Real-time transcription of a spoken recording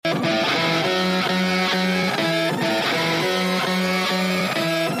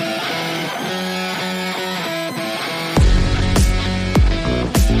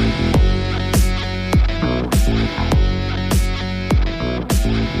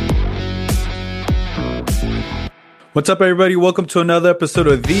What's up, everybody? Welcome to another episode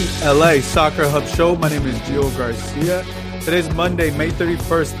of the LA Soccer Hub Show. My name is Gio Garcia. Today's Monday, May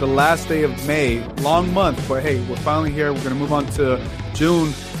 31st, the last day of May. Long month, but hey, we're finally here. We're going to move on to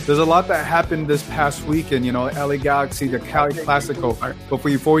June. There's a lot that happened this past weekend, LA Galaxy, the Cali Clasico. But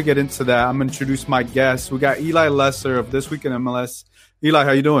before we get into that, I'm going to introduce my guests. We got Eli Lesser of This Week in MLS. Eli,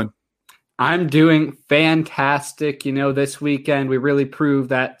 how you doing? I'm doing fantastic. This weekend we really proved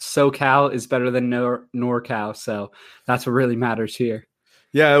that SoCal is better than NorCal. So that's what really matters here.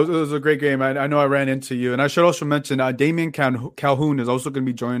 Yeah, it was a great game. I know I ran into you. And I should also mention Damian Calhoun is also going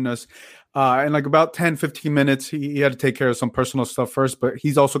to be joining us in like about 10, 15 minutes. He had to take care of some personal stuff first, but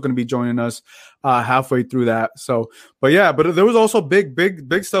he's also going to be joining us halfway through that. But there was also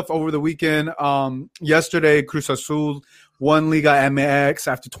big stuff over the weekend. Yesterday, Cruz Azul won Liga MX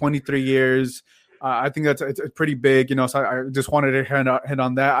after 23 years. I think it's pretty big, so I just wanted to hit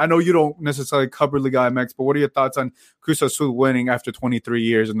on that. I know you don't necessarily cover Liga MX, but what are your thoughts on Cruz Azul winning after 23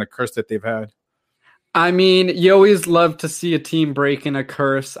 years and the curse that they've had? I mean, you always love to see a team breaking a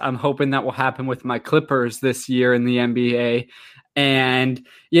curse. I'm hoping that will happen with my Clippers this year in the NBA. And,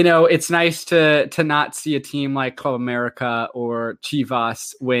 it's nice to not see a team like Club America or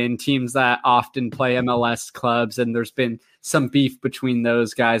Chivas win, teams that often play MLS clubs, and there's been some beef between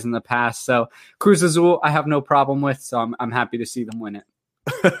those guys in the past. So Cruz Azul, I have no problem with, so I'm happy to see them win it.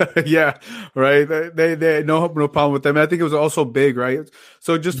 Yeah, right. They no problem with them. I think it was also big, right?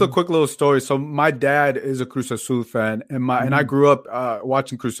 So just a quick little story. So my dad is a Cruz Azul fan, and I grew up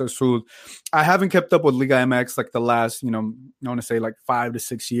watching Cruz Azul. I haven't kept up with Liga MX like the last, I want to say like 5 to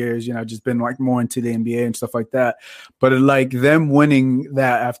 6 years. I've just been like more into the NBA and stuff like that. But like them winning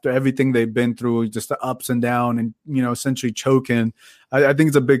that after everything they've been through, just the ups and downs, and essentially choking. I think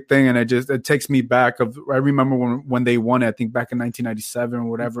it's a big thing, and it takes me back. I remember when they won it, I think back in 1997 or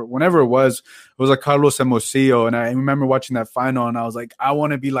whenever it was like Carlos Hermosillo, and I remember watching that final, and I was like, I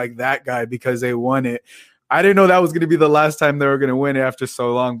want to be like that guy because they won it. I didn't know that was going to be the last time they were going to win it after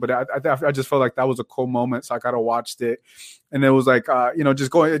so long, but I just felt like that was a cool moment, so I kind of watched it, and it was like,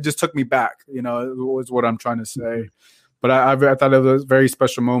 it just took me back, was what I'm trying to say. But I thought it was a very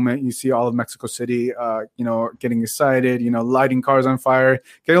special moment. You see all of Mexico City, getting excited, lighting cars on fire,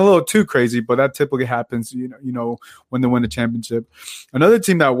 getting a little too crazy, but that typically happens, when they win the championship. Another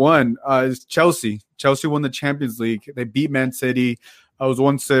team that won is Chelsea. Chelsea won the Champions League. They beat Man City. I was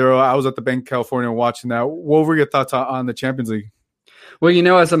 1-0. I was at the Bank of California watching that. What were your thoughts on the Champions League?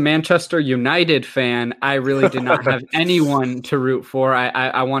 Well, as a Manchester United fan, I really did not have anyone to root for.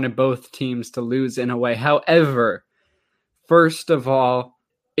 I wanted both teams to lose in a way. However, first of all,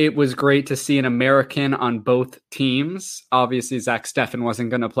 it was great to see an American on both teams. Obviously, Zach Steffen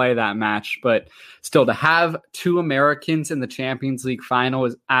wasn't going to play that match, but still to have two Americans in the Champions League final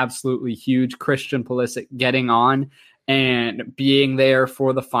is absolutely huge. Christian Pulisic getting on and being there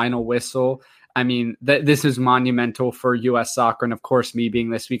for the final whistle. I mean, this is monumental for U.S. soccer. And of course, me being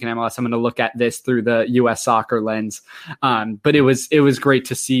This Week in MLS, I'm going to look at this through the U.S. soccer lens. But it was great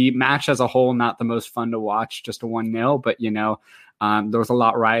to see. Match as a whole, not the most fun to watch, just a 1-0. But, there was a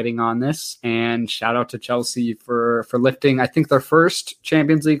lot riding on this. And shout out to Chelsea for lifting, I think, their first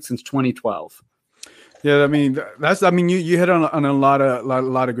Champions League since 2012. Yeah, you hit on a lot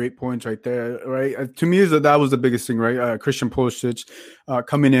of great points right there, right? To me, that was the biggest thing, right? Christian Pulisic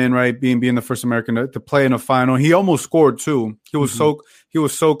coming in, right, being the first American to play in a final. He almost scored too. He was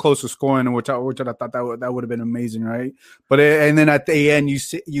so close to scoring, which I thought that would have been amazing, right? But and then at the end, you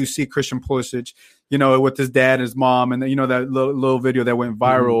see Christian Pulisic, with his dad and his mom, and that little video that went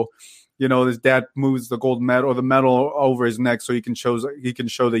viral. His dad moves the gold medal or the medal over his neck so he can show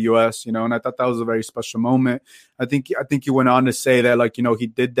the U.S. And I thought that was a very special moment. I think he went on to say that he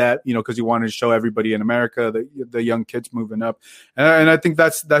did that because he wanted to show everybody in America, the young kids moving up, and I think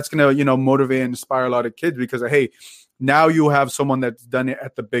that's gonna motivate and inspire a lot of kids because hey, now you have someone that's done it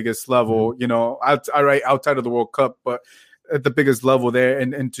at the biggest level, outside of the World Cup, but at the biggest level there,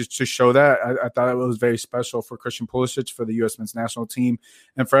 and to show that, I thought it was very special for Christian Pulisic, for the U.S. men's national team,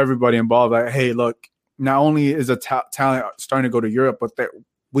 and for everybody involved. Like, hey, look, not only is a talent starting to go to Europe, but that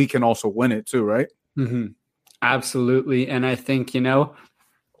we can also win it too, right? Mm-hmm. Absolutely, and I think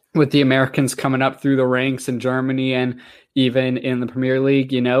with the Americans coming up through the ranks in Germany and even in the Premier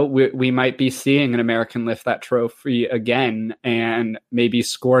League, we might be seeing an American lift that trophy again and maybe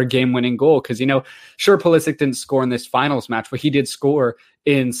score a game-winning goal. Because, sure, Pulisic didn't score in this finals match, but he did score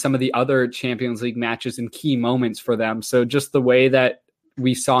in some of the other Champions League matches in key moments for them. So just the way that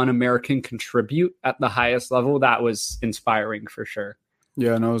we saw an American contribute at the highest level, that was inspiring for sure.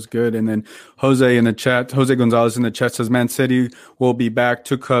 Yeah, no, it was good. And then Jose Gonzalez in the chat says Man City will be back.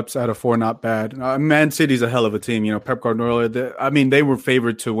 2 cups out of 4, not bad. Man City's a hell of a team. Pep Guardiola. They were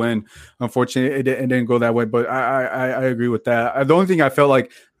favored to win. Unfortunately, it didn't go that way. But I agree with that. The only thing I felt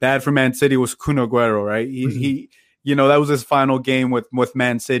like bad for Man City was Kun Aguero, right? That was his final game with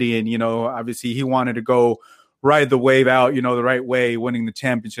Man City, and obviously he wanted to go ride the wave out, the right way, winning the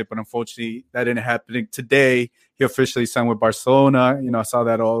championship. But unfortunately, that didn't happen. Today, he officially signed with Barcelona. I saw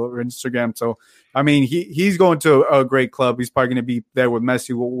that all over Instagram. So, he's going to a great club. He's probably going to be there with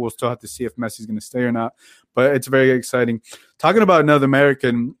Messi. We'll still have to see if Messi's going to stay or not. But it's very exciting. Talking about another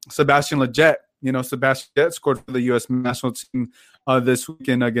American, Sebastian Lletget. Sebastian Lletget scored for the U.S. national team this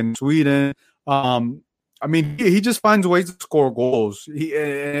weekend against Sweden. He just finds ways to score goals.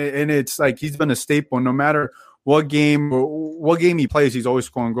 And it's like he's been a staple. No matter what game he plays, he's always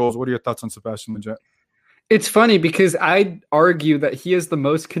scoring goals. What are your thoughts on Sebastian Lletget? It's funny because I'd argue that he is the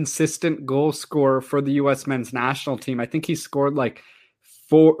most consistent goal scorer for the U.S. men's national team. I think he scored like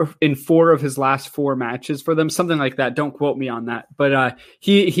 4 of his last 4 matches for them, something like that. Don't quote me on that. But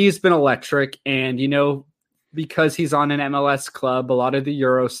he's been electric, and because he's on an MLS club, a lot of the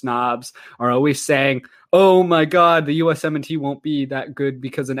Euro snobs are always saying, oh my God, the USMNT won't be that good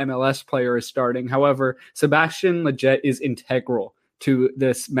because an MLS player is starting. However, Sebastian Lletget is integral to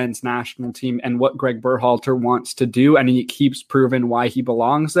this men's national team and what Greg Berhalter wants to do, and he keeps proving why he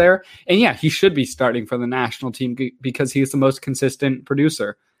belongs there. And yeah, he should be starting for the national team because he's the most consistent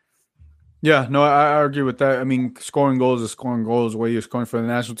producer. Yeah, no, I argue with that. Scoring goals is scoring goals. Whether you're scoring for the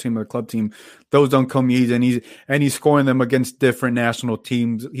national team or the club team, those don't come easy. And he's scoring them against different national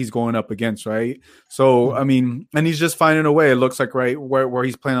teams he's going up against, right? So, and he's just finding a way. It looks like, right, where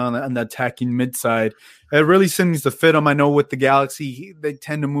he's playing on the attacking mid side. It really seems to fit him. I know with the Galaxy, they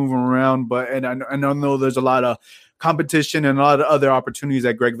tend to move him around, and I know there's a lot of competition and a lot of other opportunities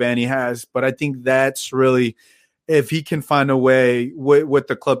that Greg Vanney has. But I think that's really, if he can find a way with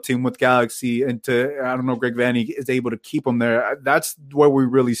the club team, with Galaxy, and Greg Vanney is able to keep him there, that's where we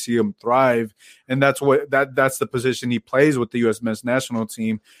really see him thrive. And that's the position he plays with the U.S. men's national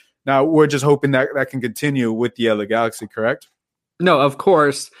team. Now, we're just hoping that can continue with the LA Galaxy, correct? No, of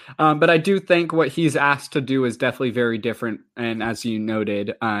course. But I do think what he's asked to do is definitely very different. And as you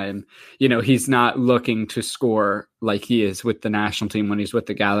noted, he's not looking to score like he is with the national team when he's with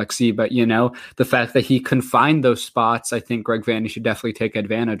the Galaxy. But, the fact that he can find those spots, I think Greg Vanney should definitely take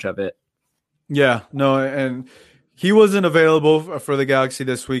advantage of it. Yeah, no, and he wasn't available for the Galaxy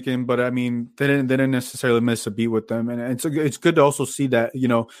this weekend, but they didn't necessarily miss a beat with them. And it's good to also see that,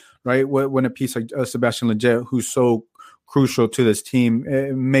 right, when a piece like Sebastian Lletget, who's so crucial to this team,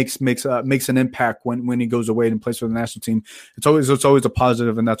 it makes an impact when he goes away and plays for the national team. It's always a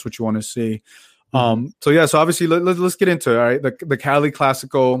positive, and that's what you want to see. So obviously let's get into it. All right, the Cali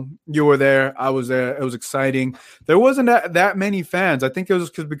Clasico. You were there, I was there. It was exciting. There wasn't that many fans. I think it was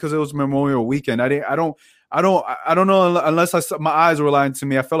because it was Memorial Weekend. I don't know unless my eyes were lying to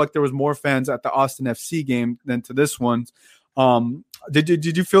me. I felt like there was more fans at the Austin FC game than to this one.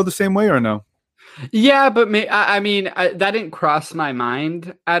 Did you feel the same way or no? Yeah, but that didn't cross my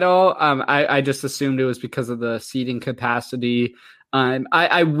mind at all. I just assumed it was because of the seating capacity.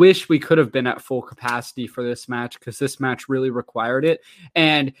 I wish we could have been at full capacity for this match because this match really required it.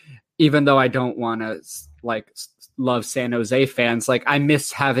 And even though I don't want to love San Jose fans, I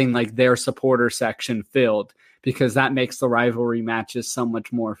miss having their supporter section filled because that makes the rivalry matches so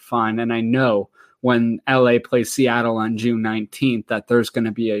much more fun. And I know when LA plays Seattle on June 19th that there's going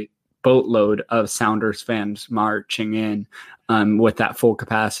to be a boatload of Sounders fans marching in with that full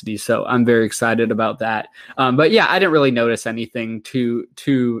capacity. So I'm very excited about that. But yeah, I didn't really notice anything too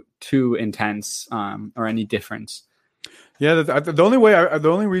intense or any difference. Yeah,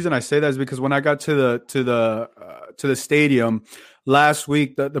 the only reason I say that is because when I got to the stadium last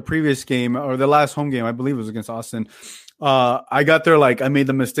week, the previous game or the last home game, I believe it was against Austin. I got there I made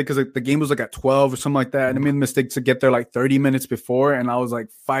the mistake because the game was at 12 or something like that, and I made the mistake to get there 30 minutes before, and I was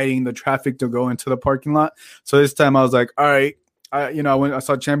fighting the traffic to go into the parking lot. So this time I was all right. I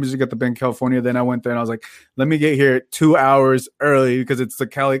saw Champions League at the Bank California. Then I went there and I was let me get here 2 hours early because it's the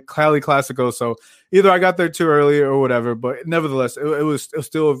Cali Clasico. So either I got there too early or whatever. But nevertheless, it was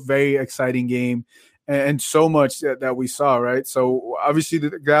still a very exciting game and so much that we saw, right? So obviously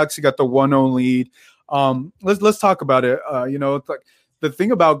the Galaxy got the 1-0 lead. Let's talk about it. It's the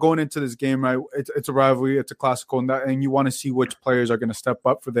thing about going into this game, right? It's a rivalry, it's a Clasico, and you want to see which players are going to step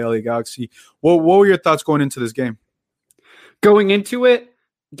up for the LA Galaxy. What were your thoughts going into this game? Going into it,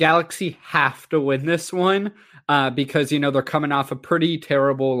 Galaxy have to win this one. because, they're coming off a pretty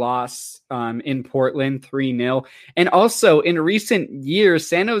terrible loss in Portland, 3-0. And also in recent years,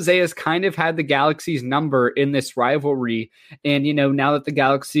 San Jose has kind of had the Galaxy's number in this rivalry. And, now that the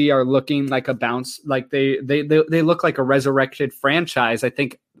Galaxy are looking like a bounce, like they look like a resurrected franchise, I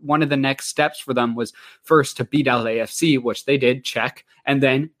think one of the next steps for them was first to beat LAFC, which they did, check, and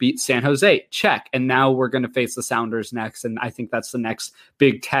then beat San Jose, check. And now we're going to face the Sounders next. And I think that's the next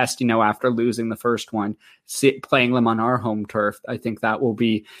big test, after losing the first one, playing them on our home turf. I think that will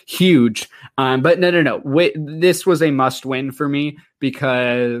be huge. But no. This was a must win for me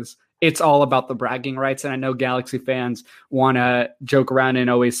because it's all about the bragging rights. And I know Galaxy fans want to joke around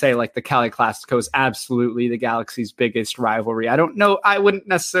and always say like the Cali Clasico is absolutely the Galaxy's biggest rivalry. I don't know. I wouldn't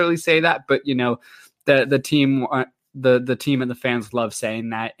necessarily say that, but the team, the team and the fans love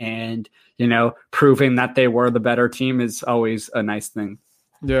saying that, and, proving that they were the better team is always a nice thing.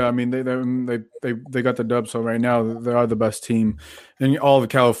 Yeah, I mean they got the dub, so right now they are the best team in all of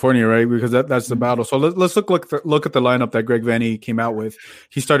California, right? Because that's the battle. So let's look at the lineup that Greg Vanney came out with.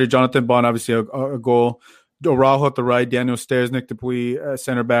 He started Jonathan Bond, obviously a goal, Araujo at the right, Daniel Stairs, Nick Dupuy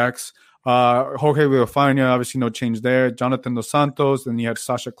center backs, Jorge Villafana, obviously no change there. Jonathan Dos Santos, then you had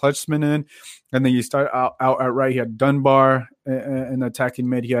Sasha Kletchman in, and then you start out at right. He had Dunbar in attacking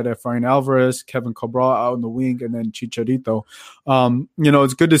mid. He had Efrain Alvarez, Kevin Cabral out in the wing, and then Chicharito.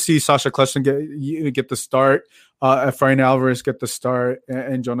 It's good to see Sasha Kletchman get the start. Efrain Alvarez get the start,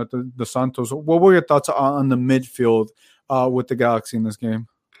 and Jonathan Dos Santos. What were your thoughts on the midfield with the Galaxy in this game?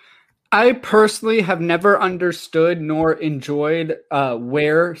 I personally have never understood nor enjoyed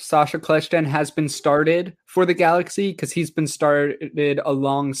where Sasha Kletchman has been started for the Galaxy, because he's been started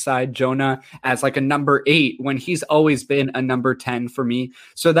alongside Jonah as like a number 8 when he's always been a number 10 for me.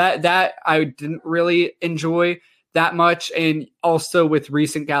 So that I didn't really enjoy that much. And also with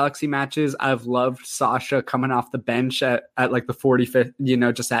recent Galaxy matches, I've loved Sasha coming off the bench at like the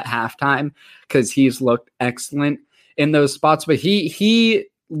 45th, just at halftime, because he's looked excellent in those spots. But he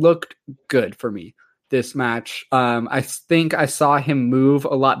looked good for me this match. I think I saw him move a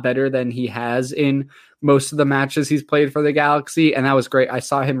lot better than he has in most of the matches he's played for the Galaxy, and that was great. I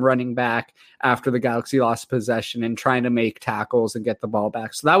saw him running back after the Galaxy lost possession and trying to make tackles and get the ball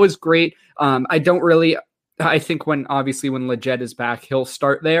back. So that was great. I think when Leggett is back, he'll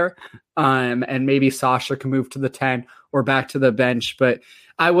start there, and maybe Sasha can move to the 10 or back to the bench. But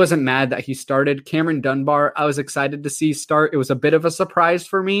I wasn't mad that he started. Cameron Dunbar, I was excited to see start. It was a bit of a surprise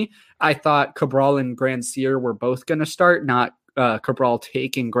for me. I thought Cabral and Grandsir were both going to start, not Cabral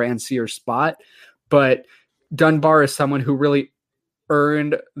taking Grandsir's spot. But Dunbar is someone who really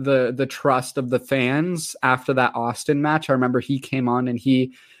earned the trust of the fans after that Austin match. I remember he came on and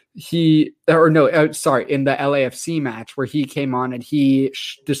in the LAFC match where he came on and he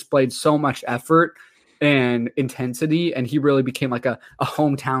displayed so much effort and intensity, and he really became like a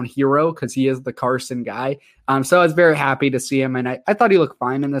hometown hero because he is the Carson guy. So I was very happy to see him, and I thought he looked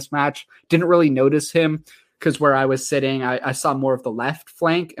fine in this match. Didn't really notice him because where I was sitting, I saw more of the left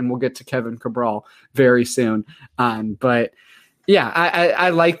flank, and we'll get to Kevin Cabral very soon. But yeah,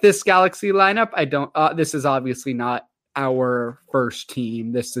 I like this Galaxy lineup. I don't. This is obviously not our first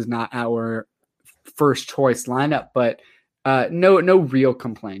team. This is not our first choice lineup, but no real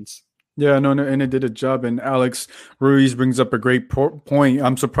complaints. Yeah, no, and it did a job. And Alex Ruiz brings up a great point.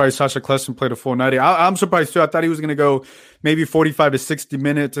 I'm surprised Sasha Kletchman played a full 90. I'm surprised too. I thought he was going to go maybe 45 to 60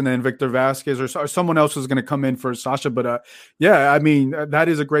 minutes, and then Victor Vasquez or someone else was going to come in for Sasha. But yeah, I mean, that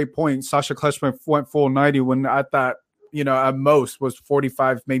is a great point. Sasha Kletchman went full 90 when I thought, at most was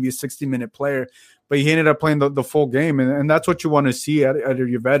 45, maybe a 60-minute player. But he ended up playing the full game, and that's what you want to see out of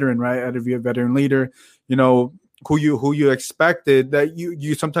your veteran, right? Out of your veteran leader, who you expected that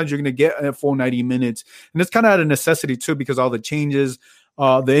you sometimes you're going to get a full 90 minutes. And it's kind of out of necessity too, because all the changes,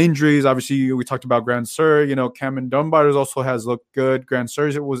 the injuries, obviously we talked about Grandsir, Cameron Dunbar also has looked good.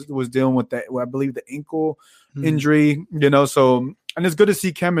 Grandsir was dealing with that, I believe, the ankle injury, so, and it's good to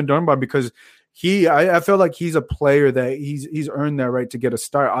see Cameron Dunbar because I feel like he's a player that he's earned that right to get a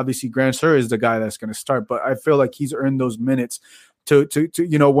start. Obviously Grandsir is the guy that's going to start, but I feel like he's earned those minutes to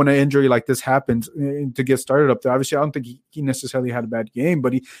when an injury like this happens to get started up there. Obviously, I don't think he necessarily had a bad game,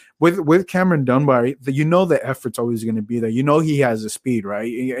 but with Cameron Dunbar, the effort's always going to be there. He has the speed, right?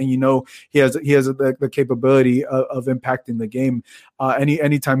 And he has the capability of impacting the game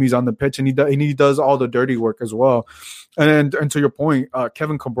anytime he's on the pitch, and he does all the dirty work as well. And to your point,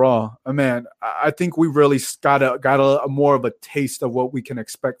 Kevin Cabral, man, I think we really got a more of a taste of what we can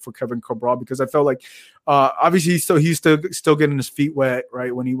expect for Kevin Cabral, because I felt like obviously he's still getting his feet wet,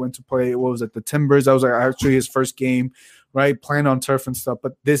 right? When he went to play, what was it, the Timbers? That was actually his first game right? Playing on turf and stuff.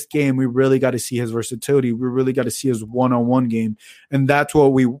 But this game, we really got to see his versatility. We really got to see his one-on-one game. And that's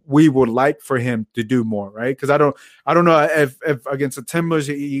what we would like for him to do more, right? Because I don't know if against the Timbers,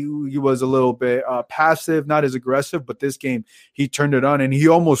 he was a little bit passive, not as aggressive, but this game, he turned it on and he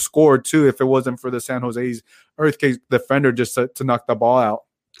almost scored too if it wasn't for the San Jose's Earthquake defender just to knock the ball out.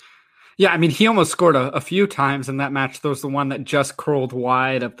 Yeah, I mean, he almost scored a few times in that match. There was the one that just curled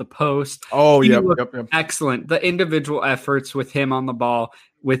wide of the post. Oh, yep. Excellent. The individual efforts with him on the ball,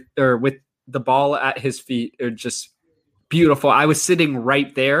 with the ball at his feet, are just beautiful. I was sitting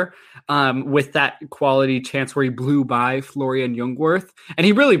right there with that quality chance where he blew by Florian Jungwirth, and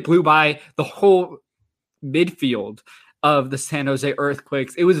he really blew by the whole midfield of the San Jose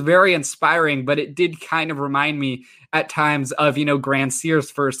Earthquakes. It was very inspiring, but it did kind of remind me at times of, Grandsier's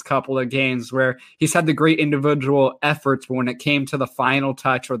first couple of games where he's had the great individual efforts, but when it came to the final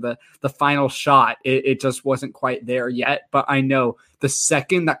touch or the final shot, it just wasn't quite there yet. But I know the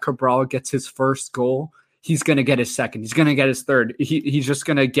second that Cabral gets his first goal, he's going to get his second. He's going to get his third. He's just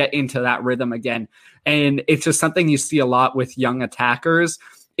going to get into that rhythm again. And it's just something you see a lot with young attackers.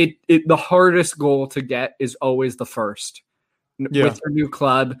 The hardest goal to get is always the first. With your new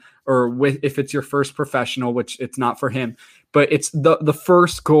club, or if it's your first professional, which it's not for him, but it's the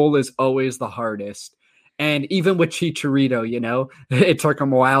first goal is always the hardest. And even with Chicharito, it took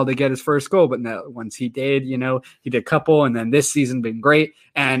him a while to get his first goal, but once he did, he did a couple, and then this season been great.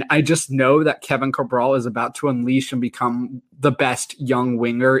 And I just know that Kevin Cabral is about to unleash and become the best young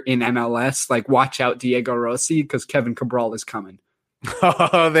winger in MLS. Like, watch out, Diego Rossi, because Kevin Cabral is coming.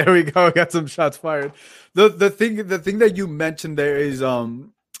 Oh, there we go. Got some shots fired. The thing that you mentioned there is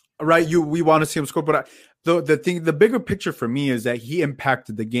right. We want to see him score, but the bigger picture for me is that he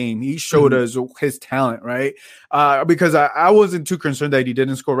impacted the game. He showed us his talent, right? Because I wasn't too concerned that he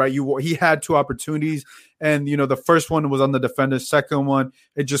didn't score, right? He had two opportunities, and the first one was on the defender. Second one,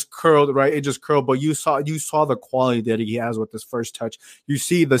 it just curled, right? It just curled. But you saw the quality that he has with his first touch. You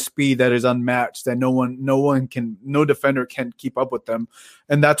see the speed that is unmatched, that no defender can keep up with them,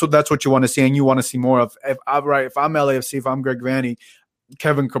 and that's what you want to see, and you want to see more of. If I'm LAFC, if I'm Greg Vanny,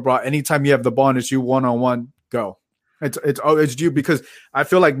 Kevin Cabral, anytime you have the ball and it's you one-on-one, go. It's you, because I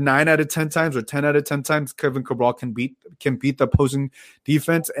feel like 9 out of 10 times or 10 out of 10 times Kevin Cabral can beat the opposing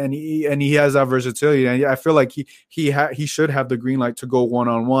defense, and he has that versatility. And I feel like he should have the green light to go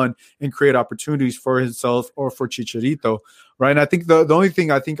one-on-one and create opportunities for himself or for Chicharito, right? And I think the only thing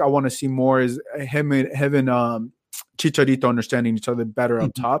I think I want to see more is him and Chicharito understanding each other better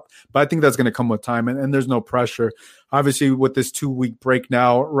up top, but I think that's going to come with time, and there's no pressure. Obviously, with this 2-week break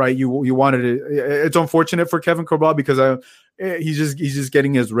now, right? You wanted it. It's unfortunate for Kevin Cabral because he's just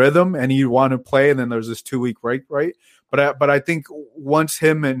getting his rhythm, and he want to play, and then there's this 2-week break, right? But I think once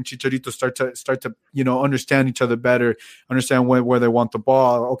him and Chicharito start to understand each other better, understand where they want the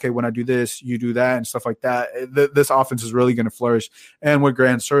ball. Okay, when I do this, you do that, and stuff like that. This offense is really going to flourish. And with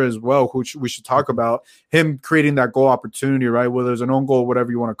Grandsir as well, who we should talk about, him creating that goal opportunity, right? Whether there's an own goal,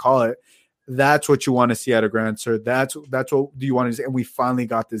 whatever you want to call it. That's what you want to see out of Grandsir. That's what you want to see. And we finally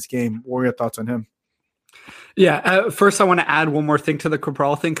got this game. What are your thoughts on him? Yeah, first I want to add one more thing to the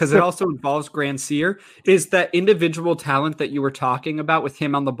Cabral thing, because it also involves Grandsir, is that individual talent that you were talking about with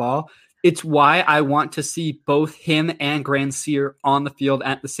him on the ball. It's why I want to see both him and Grandsir on the field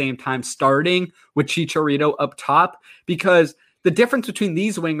at the same time, starting with Chicharito up top, because the difference between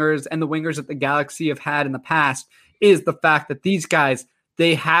these wingers and the wingers that the Galaxy have had in the past is the fact that these guys,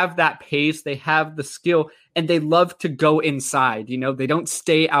 they have that pace, they have the skill, and they love to go inside. They don't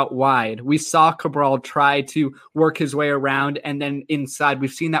stay out wide. We saw Cabral try to work his way around and then inside.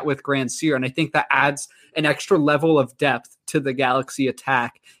 We've seen that with Grandsir, and I think that adds an extra level of depth to the Galaxy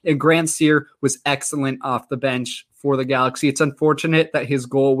attack. And Grandsir was excellent off the bench for the Galaxy. It's unfortunate that his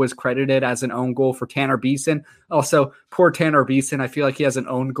goal was credited as an own goal for Tanner Beeson. Also, poor Tanner Beeson. I feel like he has an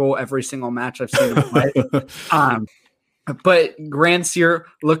own goal every single match I've seen him play. But Grandsir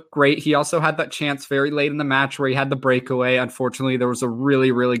looked great. He also had that chance very late in the match where he had the breakaway. Unfortunately, there was a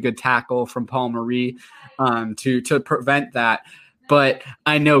really, really good tackle from Paul Marie to prevent that. But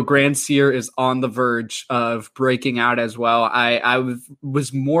I know Grandsir is on the verge of breaking out as well. I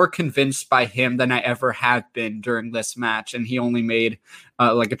was more convinced by him than I ever have been during this match, and he only made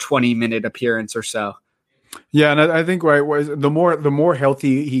like a 20-minute appearance or so. Yeah, and I think right, the more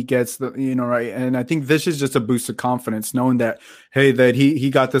healthy he gets, right, and I think this is just a boost of confidence, knowing that hey, that he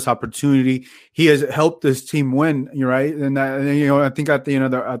got this opportunity, he has helped this team win, you're right, and I think at the end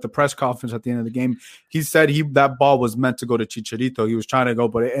of at the press conference at the end of the game, he said that ball was meant to go to Chicharito, he was trying to go,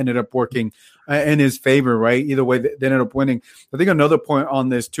 but it ended up working in his favor, right? Either way, they ended up winning. I think another point on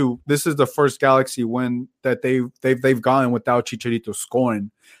this too, this is the first Galaxy win that they've gotten without Chicharito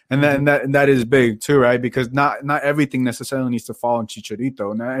scoring. And that is big too, right? Because not everything necessarily needs to fall on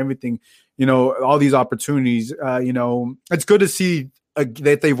Chicharito. Not everything, all these opportunities. It's good to see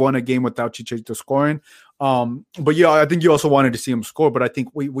that they've won a game without Chicharito scoring. But yeah, I think you also wanted to see him score. But I think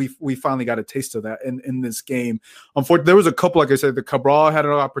we finally got a taste of that in this game. Unfortunately, there was a couple, like I said, the Cabral had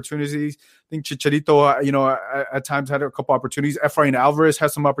opportunities. I think Chicharito, at times had a couple opportunities. Efrain Alvarez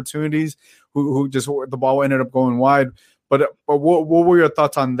had some opportunities. Who just the ball ended up going wide. But what were your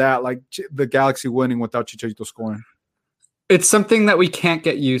thoughts on that? Like the Galaxy winning without Chicharito scoring? It's something that we can't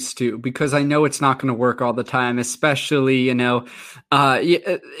get used to because I know it's not going to work all the time, especially,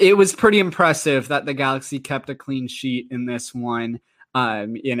 it was pretty impressive that the Galaxy kept a clean sheet in this one,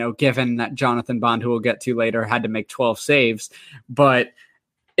 given that Jonathan Bond, who we'll get to later, had to make 12 saves. But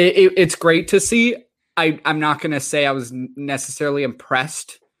it's great to see. I'm not going to say I was necessarily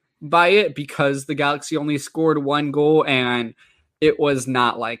impressed by it because the Galaxy only scored one goal and it was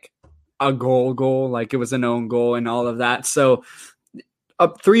not like a goal, like it was an own goal and all of that. So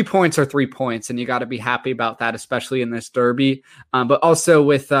 3 points are 3 points and you got to be happy about that, especially in this derby. But also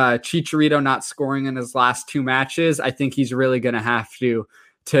with Chicharito not scoring in his last 2 matches, I think he's really going to have to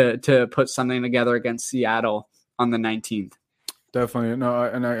put something together against Seattle on the 19th. Definitely. No,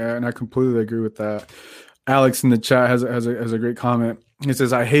 and I completely agree with that. Alex in the chat has a great comment. He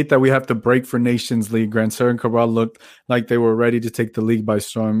says, I hate that we have to break for Nations League. Grandsir and Cabral looked like they were ready to take the league by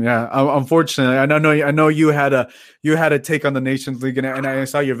storm. Yeah, unfortunately, I know you had a take on the Nations League, and I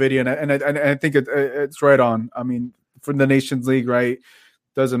saw your video, and I think it's right on. I mean, for the Nations League, right,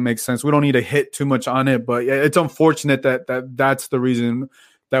 doesn't make sense. We don't need to hit too much on it, but yeah, it's unfortunate that's the reason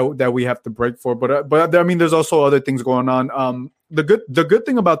that we have to break for. But I mean, there's also other things going on. The good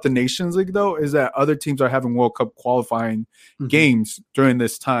thing about the Nations League though is that other teams are having World Cup qualifying games during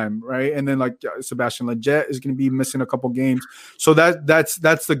this time, right? And then like Sebastian Lletget is going to be missing a couple games, so that's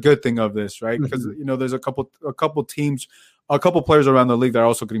the good thing of this, right? Because there's a couple teams, a couple players around the league that are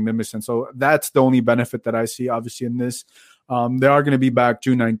also going to be missing. So that's the only benefit that I see, obviously, in this. They are going to be back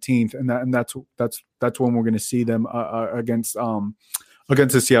June 19th, and that's when we're going to see them against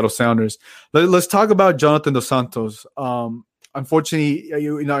the Seattle Sounders. Let's talk about Jonathan Dos Santos. Unfortunately,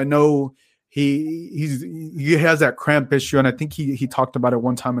 I know he has that cramp issue, and I think he talked about it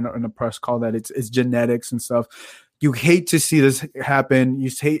one time in a press call that it's genetics and stuff. You hate to see this happen.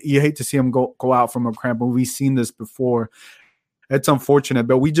 You hate to see him go out from a cramp. But we've seen this before. It's unfortunate,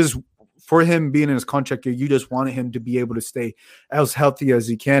 but for him being in his contract year, you just wanted him to be able to stay as healthy as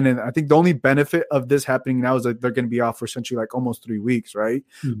he can. And I think the only benefit of this happening now is that they're going to be off for essentially like almost 3 weeks, right?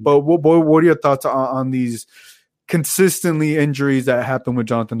 Mm-hmm. But what are your thoughts on these consistently injuries that happen with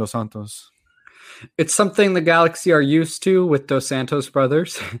Jonathan Dos Santos? It's something the Galaxy are used to with Dos Santos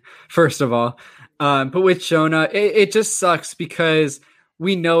brothers, first of all. But with Jonah, it just sucks because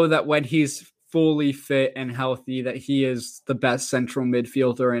we know that when he's fully fit and healthy, that he is the best central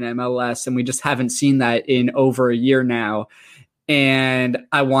midfielder in MLS, and we just haven't seen that in over a year now. And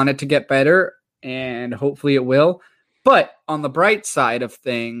I want it to get better, and hopefully it will. But on the bright side of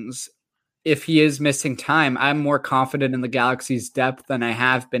things, if he is missing time, I'm more confident in the Galaxy's depth than I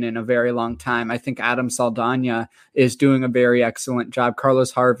have been in a very long time. I think Adam Saldana is doing a very excellent job.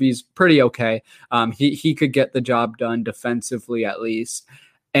 Carlos Harvey's pretty okay. He could get the job done defensively at least.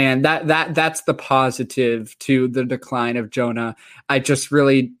 And that's the positive to the decline of Jonah. I just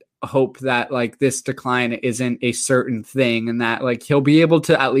really hope that like this decline isn't a certain thing and that like he'll be able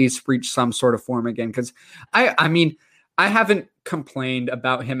to at least reach some sort of form again. Because I mean, I haven't complained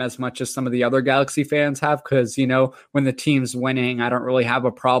about him as much as some of the other Galaxy fans have because, when the team's winning, I don't really have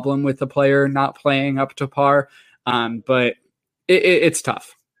a problem with the player not playing up to par. But it's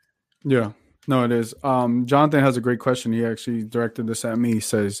tough. Yeah, no, it is. Jonathan has a great question. He actually directed this at me. He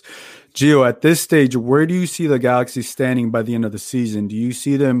says, Gio, at this stage, where do you see the Galaxy standing by the end of the season? Do you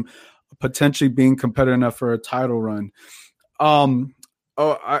see them potentially being competitive enough for a title run?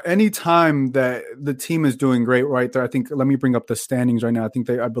 Any time that the team is doing great right there, I think, let me bring up the standings right now.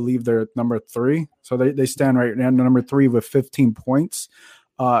 I believe they're at number 3. So they stand right now number 3 with 15 points.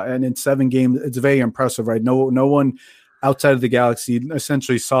 And in 7 games, it's very impressive, right? No one outside of the Galaxy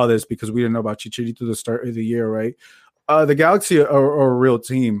essentially saw this because we didn't know about Chicharito to the start of the year, right? The Galaxy are a real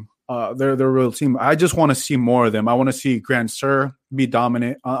team. they're a real team. I just want to see more of them. I want to see Grand Sur be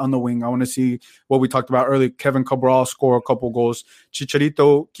dominant on the wing. I want to see what we talked about earlier. Kevin Cabral score a couple goals.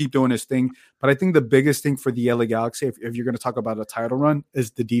 Chicharito keep doing his thing. But I think the biggest thing for the LA Galaxy, if you're going to talk about a title run,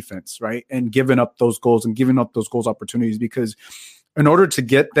 is the defense, right? And giving up those goals and giving up those goals opportunities, because in order to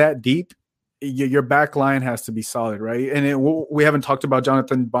get that deep, your back line has to be solid, right? And we haven't talked about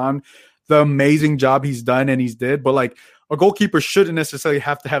Jonathan Bond, the amazing job he's done and he's did, but like a goalkeeper shouldn't necessarily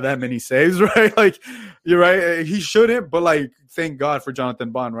have to have that many saves, right? Like, you're right. He shouldn't, but like, thank God for Jonathan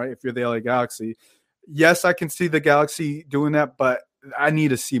Bond, right? If you're the LA Galaxy. Yes, I can see the Galaxy doing that, but I need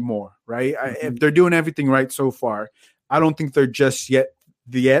to see more, right? If they're doing everything right so far, I don't think they're just yet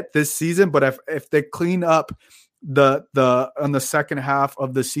this season, but if they clean up the on the second half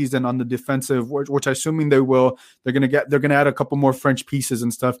of the season on the defensive, which I'm assuming they will, they're gonna add a couple more French pieces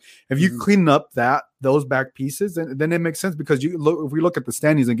and stuff. If you clean up those back pieces, then it makes sense, because if we look at the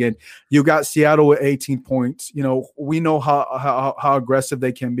standings again, you got Seattle with 18 points. You know, we know how aggressive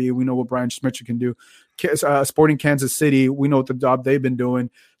they can be. We know what Brian Schmitzer can do. Sporting Kansas City, we know what the job they've been doing.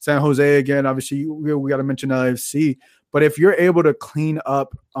 San Jose, again, obviously we got to mention LAFC. But if you're able to clean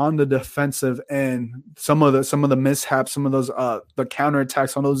up on the defensive end some of the mishaps, some of those the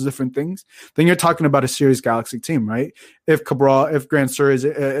counterattacks on those different things, then you're talking about a serious Galaxy team, right? If Grand Sur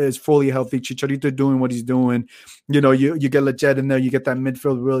is fully healthy, Chicharito doing what he's doing, you know, you get Leggett in there, you get that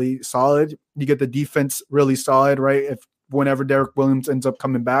midfield really solid, you get the defense really solid, right? Whenever Derek Williams ends up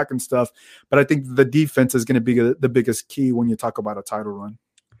coming back and stuff. But I think the defense is going to be the biggest key when you talk about a title run.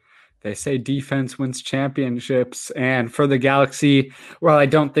 They say defense wins championships. And for the Galaxy, well, I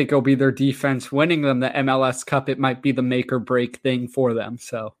don't think it'll be their defense winning them the MLS Cup. It might be the make or break thing for them.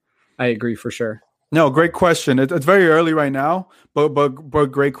 So I agree for sure. No, great question. It's very early right now, but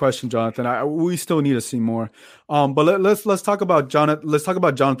great question, Jonathan. We still need to see more. But let's talk about Jonathan. Let's talk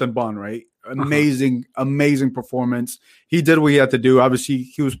about Jonathan Bond, right? Amazing performance. He did what he had to do. Obviously,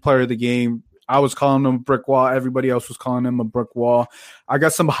 he was player of the game. I was calling him a brick wall. Everybody else was calling him a brick wall. I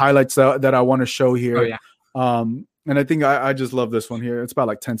got some highlights that I want to show here. Oh, yeah. And I think I just love this one here. It's about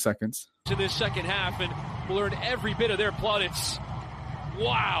like 10 seconds. To this second half, and we'll learn every bit of their plaudits.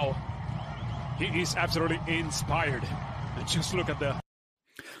 Wow. He is absolutely inspired. And just look at the...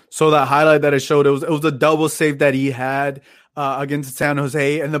 So that highlight that I showed, it was a double save that he had against San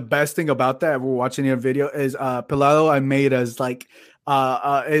Jose. And the best thing about that, we're watching your video, is Pelado Almeida's like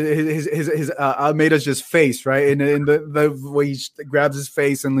his Almeida's just face, right? And the way he grabs his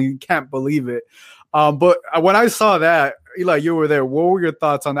face and you can't believe it. But when I saw that, Eli, you were there. What were your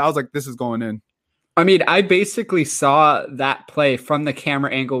thoughts on that? I was like, this is going in. I mean, I basically saw that play from the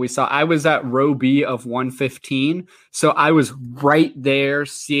camera angle we saw. I was at row B of 115, so I was right there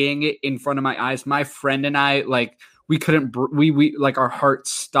seeing it in front of my eyes. My friend and I, like, we couldn't, we like, our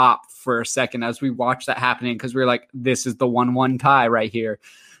hearts stopped for a second as we watched that happening, because we were like, this is the 1-1 tie right here.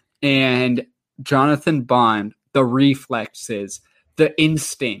 And Jonathan Bond, the reflexes, the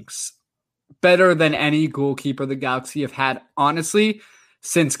instincts, better than any goalkeeper the Galaxy have had, honestly,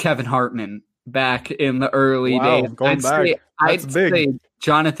 since Kevin Hartman back in the early days. I'd say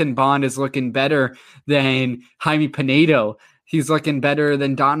Jonathan Bond is looking better than Jaime Pinedo. He's looking better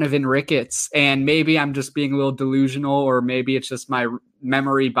than Donovan Ricketts. And maybe I'm just being a little delusional, or maybe it's just my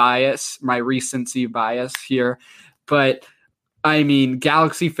memory bias, my recency bias here. But I mean,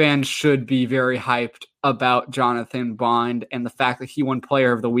 Galaxy fans should be very hyped about Jonathan Bond, and the fact that he won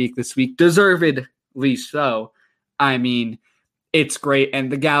Player of the Week this week, deservedly so. I mean, it's great,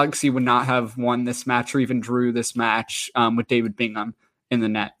 and the Galaxy would not have won this match or even drew this match with David Bingham in the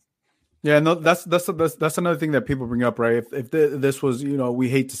net. Yeah, no, that's another thing that people bring up, right? If this was, you know, we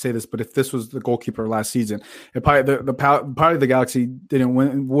hate to say this, but if this was the goalkeeper last season, it probably the Galaxy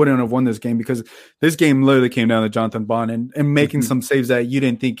wouldn't have won this game, because this game literally came down to Jonathan Bond and making some saves that you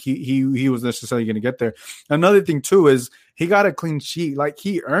didn't think he was necessarily going to get there. Another thing too is he got a clean sheet. Like,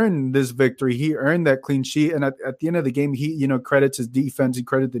 he earned this victory. He earned that clean sheet, and at the end of the game, he, you know, credits his defense. He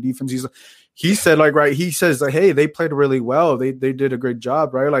credited the defense. He said, like, right, he says, like, hey, they played really well. They did a great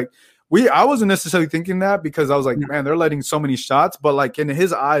job, right? Like, I wasn't necessarily thinking that, because I was like, man, they're letting so many shots. But like, in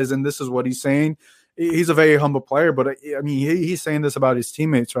his eyes, and this is what he's saying, he's a very humble player. But I mean, he's saying this about his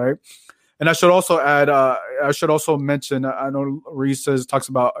teammates, right? And I should also add, I should also mention, I know Reese talks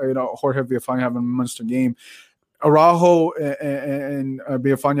about, you know, Jorge Villafana having a monster game. Araujo and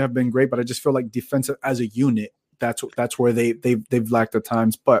Villafana have been great, but I just feel like defensive as a unit, that's where they've lacked at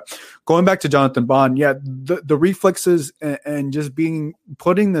times. But going back to Jonathan Bond, yeah, the reflexes and just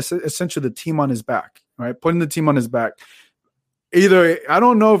putting this essentially the team on his back, right? Putting the team on his back. Either, I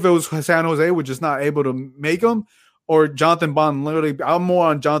don't know if it was San Jose was just not able to make them, or Jonathan Bond. Literally, I'm more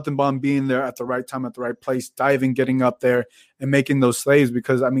on Jonathan Bond being there at the right time, at the right place, diving, getting up there, and making those saves.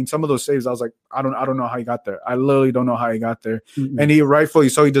 Because I mean, some of those saves, I was like, I don't know how he got there. I literally don't know how he got there. Mm-hmm. And he rightfully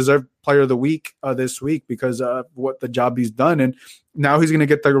so, he deserved Player of the Week this week because of what the job he's done. And now he's going to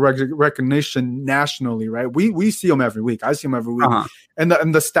get the recognition nationally, right? We see him every week. I see him every week. And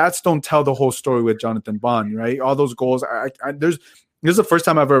the stats don't tell the whole story with Jonathan Bond, right? All those goals, this is the first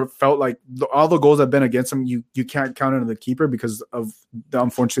time I've ever felt like all the goals I've been against him, you can't count on the keeper because of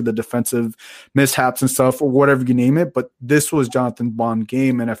unfortunately the defensive mishaps and stuff, or whatever you name it. But this was Jonathan Bond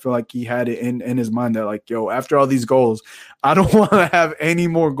game, and I feel like he had it in his mind that like, yo, after all these goals, I don't want to have any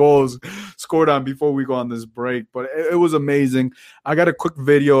more goals scored on before we go on this break. But it was amazing. I got a quick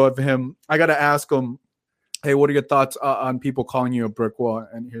video of him. I got to ask him, hey, what are your thoughts on people calling you a brick wall?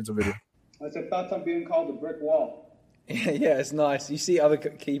 And here's a video. What's your thoughts on being called a brick wall? Yeah, it's nice. You see other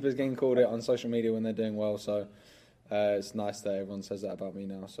keepers getting called it on social media when they're doing well, so it's nice that everyone says that about me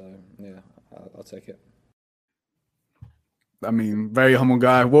now. So, yeah, I'll take it. I mean, very humble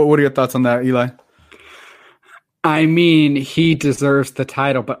guy. What are your thoughts on that, Eli? I mean, he deserves the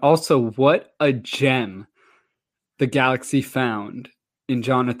title, but also what a gem the Galaxy found in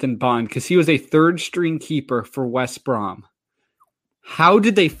Jonathan Bond, because he was a third-string keeper for West Brom. How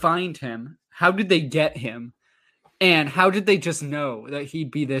did they find him? How did they get him? And how did they just know that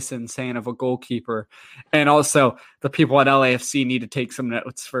he'd be this insane of a goalkeeper? And also, the people at LAFC need to take some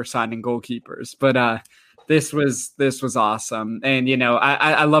notes for signing goalkeepers. But this was awesome. And, you know,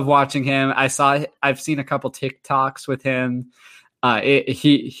 I love watching him. I've seen a couple TikToks with him.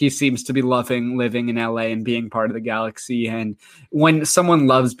 He seems to be loving living in LA and being part of the Galaxy. And when someone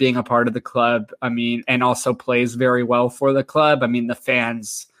loves being a part of the club, I mean, and also plays very well for the club, I mean, the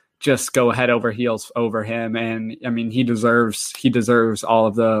fans just go head over heels over him. And I mean, he deserves all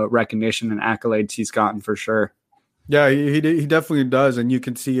of the recognition and accolades he's gotten for sure. Yeah, he definitely does, and you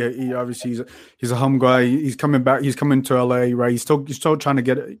can see he obviously he's a hum guy. He's coming back. He's coming to LA, right? He's still trying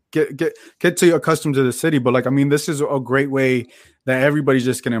to get to accustomed to the city. But like, I mean, this is a great way that everybody's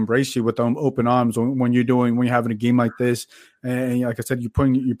just gonna embrace you with open arms when you're having a game like this. And like I said, you're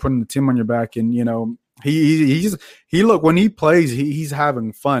putting the team on your back, and you know. He look when he plays, he's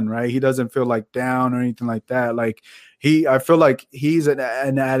having fun, right? He doesn't feel like down or anything like that. Like I feel like he's an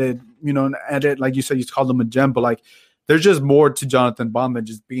added, like you said, you called him a gem, but like there's just more to Jonathan Bond than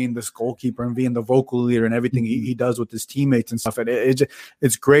just being this goalkeeper and being the vocal leader and everything he does with his teammates and stuff. And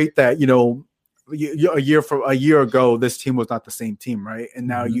it's great that a year ago this team was not the same team, right? And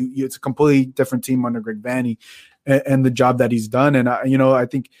now it's a completely different team under Greg Vanney and the job that he's done. And I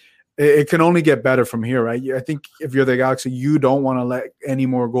think. It can only get better from here, right? I think if you're the Galaxy, you don't want to let any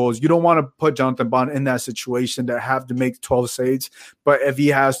more goals. You don't want to put Jonathan Bond in that situation to have to make 12 saves. But if he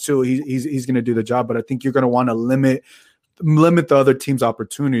has to, he's going to do the job. But I think you're going to want to limit the other team's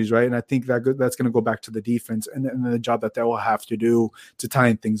opportunities, right? And I think that's going to go back to the defense and the job that they will have to do to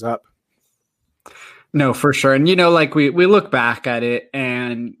tighten things up. No, for sure. And, like we look back at it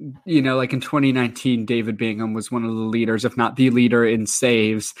and, like in 2019, David Bingham was one of the leaders, if not the leader in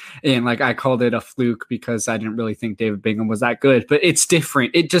saves. And like I called it a fluke because I didn't really think David Bingham was that good, but it's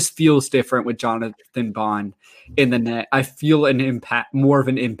different. It just feels different with Jonathan Bond in the net. I feel more of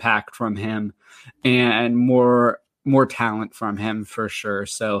an impact from him and more talent from him for sure.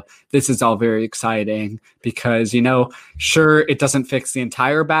 So this is all very exciting because, sure, it doesn't fix the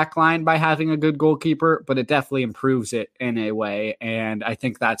entire back line by having a good goalkeeper, but it definitely improves it in a way. And I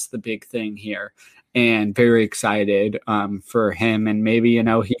think that's the big thing here. And very excited for him. And maybe,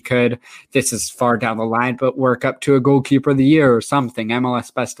 he could, this is far down the line, but work up to a goalkeeper of the year or something,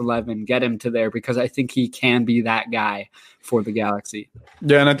 MLS Best 11, get him to there because I think he can be that guy for the Galaxy.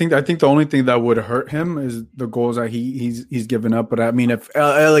 Yeah, and I think the only thing that would hurt him is the goals that he's given up. But I mean, if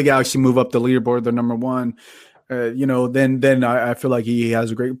LA Galaxy move up the leaderboard, they're number one. Then I feel like he has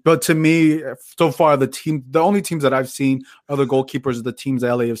a great. But to me, so far, the only teams that I've seen other goalkeepers are the teams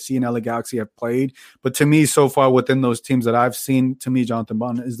that LAFC and LA Galaxy have played. But to me, so far within those teams that I've seen, to me, Jonathan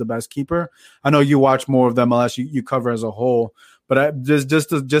Bond is the best keeper. I know you watch more of the MLS, you cover as a whole, but just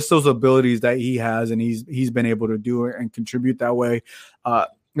those abilities that he has and he's been able to do it and contribute that way.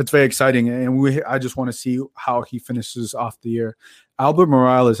 It's very exciting, and I just want to see how he finishes off the year. Albert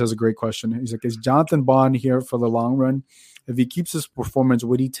Morales has a great question. He's like, is Jonathan Bond here for the long run? If he keeps his performance,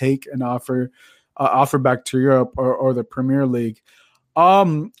 would he take an offer back to Europe or the Premier League? I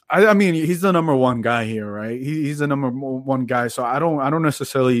mean, he's the number one guy here, right? He's the number one guy, so I don't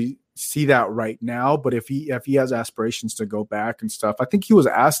necessarily see that right now. But if he has aspirations to go back and stuff, I think he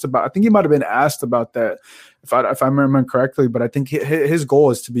might have been asked about that if I remember correctly. But I think his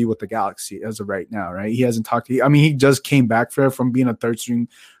goal is to be with the Galaxy as of right now, right? He hasn't talked. He just came back from being a third string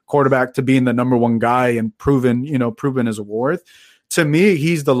quarterback to being the number one guy and proven his worth. To me,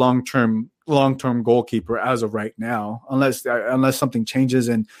 he's the long-term goalkeeper as of right now, unless something changes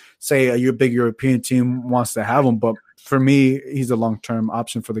and say a big European team wants to have him. But for me, he's a long-term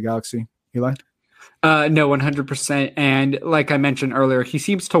option for the Galaxy. Eli? No, 100%. And like I mentioned earlier, he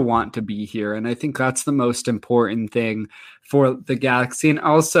seems to want to be here. And I think that's the most important thing for the Galaxy. And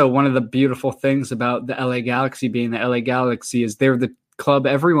also one of the beautiful things about the LA Galaxy being the LA Galaxy is they're the club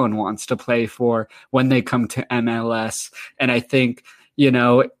everyone wants to play for when they come to MLS. And I think,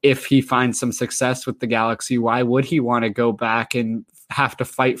 if he finds some success with the Galaxy, why would he want to go back and have to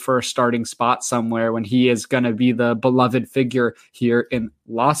fight for a starting spot somewhere when he is going to be the beloved figure here in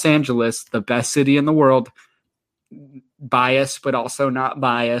Los Angeles, the best city in the world? Biased, but also not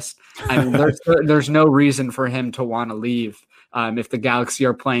biased. I mean, there's no reason for him to want to leave. If the Galaxy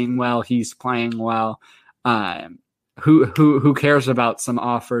are playing well, he's playing well. Who cares about some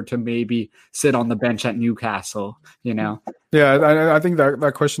offer to maybe sit on the bench at Newcastle, Yeah, I think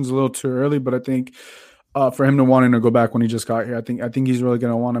that question's a little too early, but I think for him to wanting to go back when he just got here, I think he's really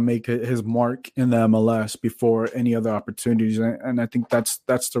going to want to make his mark in the MLS before any other opportunities, and I think that's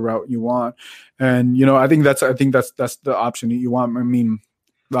the route you want. And I think that's the option that you want. I mean,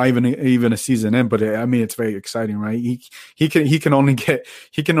 not even a season in, but it's very exciting, right? He can only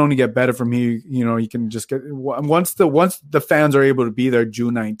get better from here. He can just get once the fans are able to be there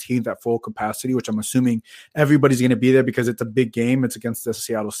June 19th at full capacity, which I'm assuming everybody's going to be there because it's a big game. It's against the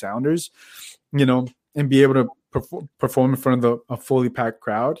Seattle Sounders, and be able to perform in front of a fully packed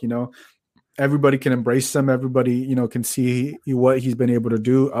crowd. Everybody can embrace him. Everybody can see what he's been able to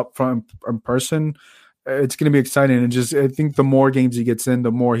do up front in person. It's going to be exciting. And I think the more games he gets in,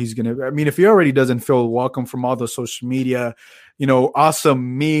 the more he's going to, if he already doesn't feel welcome from all the social media,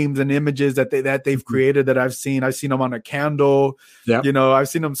 awesome memes and images that they've created that I've seen him on a candle. Yeah. I've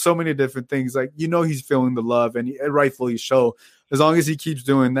seen him so many different things. Like, he's feeling the love and rightfully so. As long as he keeps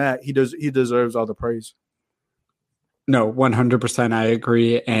doing that, he deserves all the praise. No, 100%. I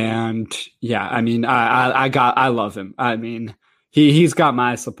agree. And yeah, I love him. He's got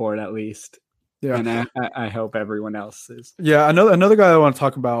my support at least. Yeah, and I hope everyone else is. Yeah, another guy I want to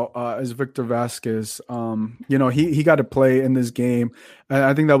talk about is Victor Vasquez. He got to play in this game, and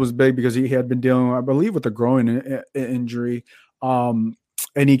I think that was big because he had been dealing, I believe, with a groin injury. And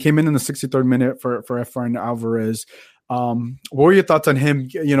he came in the 63rd minute for Efrain Alvarez. What were your thoughts on him?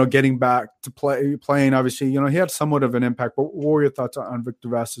 Getting back to playing. Obviously, he had somewhat of an impact. But what were your thoughts on Victor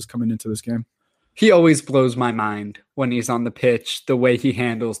Vasquez coming into this game? He always blows my mind when he's on the pitch, the way he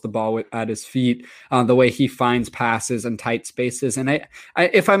handles the ball at his feet, the way he finds passes in tight spaces. And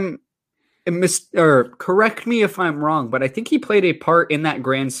correct me if I'm wrong, but I think he played a part in that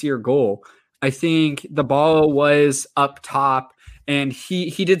Grand Sear goal. I think the ball was up top and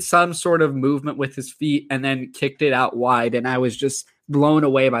he did some sort of movement with his feet and then kicked it out wide. And I was just blown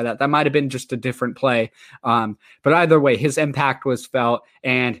away by that. That might have been just a different play. But either way, his impact was felt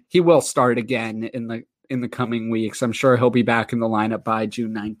and he will start again in the coming weeks. I'm sure he'll be back in the lineup by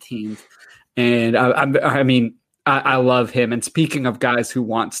June 19th. And I love him. And speaking of guys who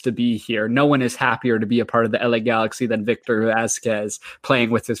wants to be here, no one is happier to be a part of the LA Galaxy than Victor Vasquez playing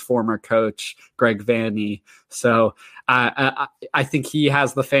with his former coach, Greg Vanney. So I think he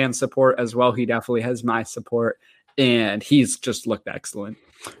has the fan support as well. He definitely has my support. And he's just looked excellent.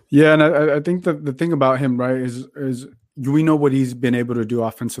 Yeah, and I think the thing about him, right, is we know what he's been able to do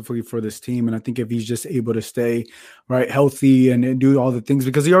offensively for this team. And I think if he's just able to stay right healthy and do all the things,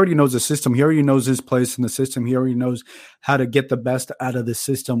 because he already knows the system, he already knows his place in the system, he already knows how to get the best out of the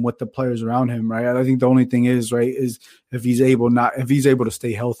system with the players around him, right? I think the only thing is if he's able to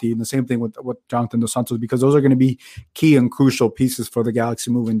stay healthy. And the same thing with Jonathan Dos Santos, because those are going to be key and crucial pieces for the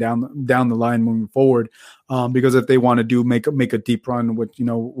Galaxy moving down the line moving forward. Because if they want to make a deep run,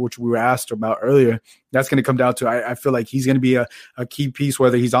 which we were asked about earlier, that's going to come down to I feel like he's going to be a key piece,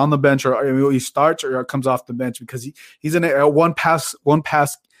 whether he's on the bench or he starts or comes off the bench, because he's in a one pass.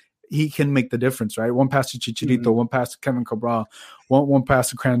 He can make the difference, right? One pass to Chicharito, one pass to Kevin Cabral, one pass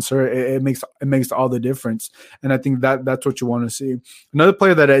to Cransur. It makes all the difference, and I think that's what you want to see. Another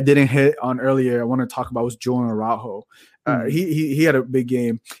player that I didn't hit on earlier, I want to talk about was Julian Araujo. He had a big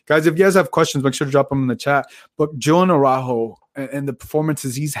game, guys. If you guys have questions, make sure to drop them in the chat. But Julian Araujo, and the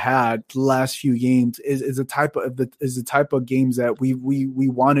performances he's had the last few games is the type of games that we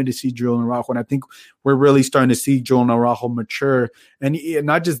wanted to see Julian Araujo, and I think we're really starting to see Julian Araujo mature. And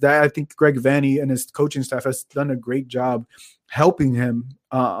not just that, I think Greg Vanney and his coaching staff has done a great job helping him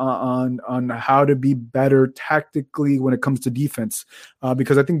on how to be better tactically when it comes to defense.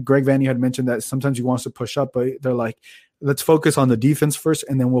 Because I think Greg Vanney had mentioned that sometimes he wants to push up, but they're like, let's focus on the defense first,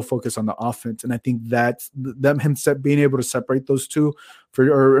 and then we'll focus on the offense. And I think that's being able to separate those two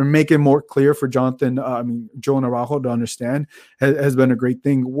or make it more clear for Julian Araujo to understand has been a great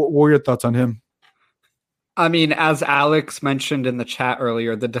thing. What were your thoughts on him? I mean, as Alex mentioned in the chat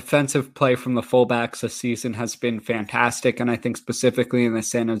earlier, the defensive play from the fullbacks this season has been fantastic. And I think specifically in the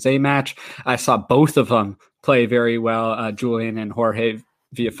San Jose match, I saw both of them play very well, Julian and Jorge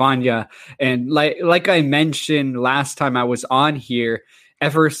Villafana. And like I mentioned last time I was on here,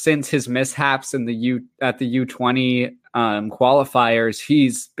 ever since his mishaps in the U20 qualifiers,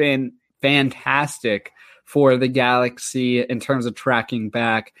 he's been fantastic for the Galaxy in terms of tracking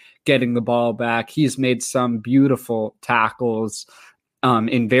back, getting the ball back. He's made some beautiful tackles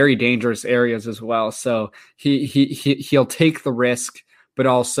in very dangerous areas as well. So he'll take the risk, but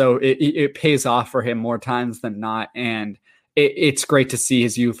also it pays off for him more times than not. And it's great to see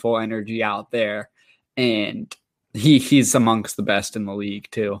his youthful energy out there, and he's amongst the best in the league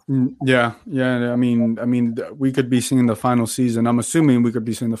too. Yeah. I mean, we could be seeing the final season. I'm assuming we could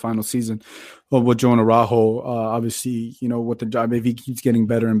be seeing the final season with Julian Araujo. Obviously, with the job, if he keeps getting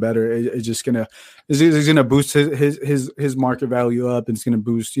better and better, it's just gonna boost his market value up, and it's gonna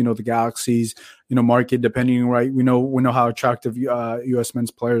boost the Galaxy's market. Depending, right? We know how attractive U.S.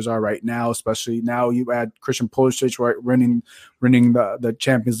 men's players are right now, especially now you add Christian Pulisic, right, winning the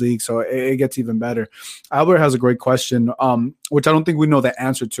Champions League, so it gets even better. Albert has a great question, which I don't think we know the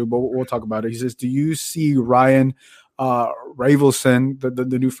answer to, but we'll talk about it. He says, do you see Ryan Ravelson,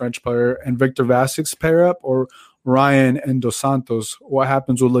 the new French player, and Victor Vasquez pair up, or Ryan and Dos Santos? What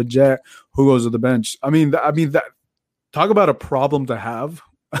happens with Leggett? Who goes to the bench? I mean that talk about a problem to have.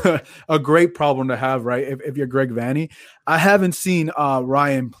 A great problem to have, right? If you're Greg Vanney. I haven't seen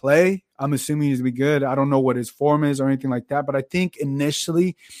Ryan play. I'm assuming he's going to be good. I don't know what his form is or anything like that, but I think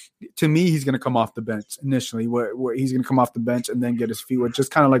initially, to me, he's going to come off the bench initially. Where he's going to come off the bench and then get his feet wet,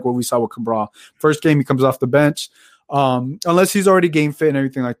 just kind of like what we saw with Cabral. First game, he comes off the bench, unless he's already game fit and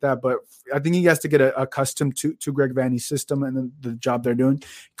everything like that. But I think he has to get accustomed to Greg Vanney's system and then the job they're doing.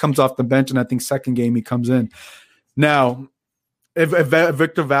 Comes off the bench, and I think second game he comes in. Now, if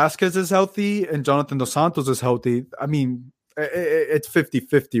Victor Vasquez is healthy and Jonathan Dos Santos is healthy, I mean, it's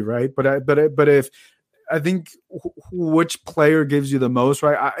 50-50, right? But if I think which player gives you the most,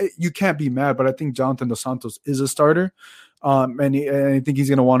 right? You can't be mad, but I think Jonathan Dos Santos is a starter, and I think he's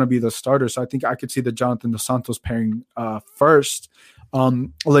going to want to be the starter. So I think I could see the Jonathan Dos Santos pairing first.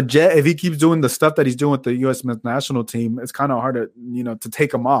 Legit, if he keeps doing the stuff that he's doing with the U.S. men's national team, it's kind of hard to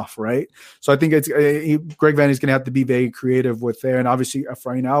take him off, right? So I think Greg Vanney's going to have to be very creative with there, and obviously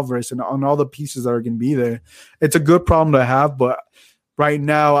Efrain Alvarez and on all the pieces that are going to be there. It's a good problem to have, but right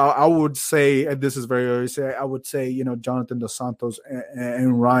now I would say, and this is very early, I would say Jonathan Dos Santos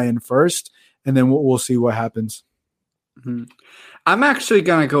and Ryan first, and then we'll see what happens. Mm-hmm. I'm actually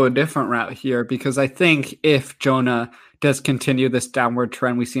going to go a different route here, because I think if Jonah does continue this downward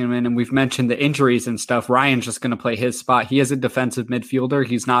trend we see him in, and we've mentioned the injuries and stuff, Ryan's just going to play his spot. He is a defensive midfielder.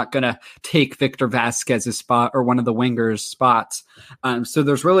 He's not going to take Victor Vasquez's spot or one of the wingers' spots. So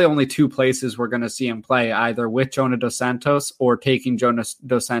there's really only two places we're going to see him play, either with Jonah Dos Santos or taking Jonah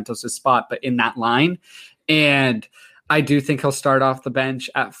Dos Santos' spot, but in that line. And I do think he'll start off the bench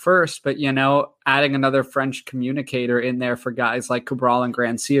at first, but, adding another French communicator in there for guys like Cabral and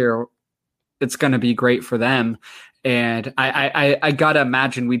Grandsir, it's going to be great for them. And I got to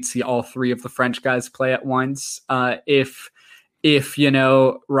imagine we'd see all three of the French guys play at once. If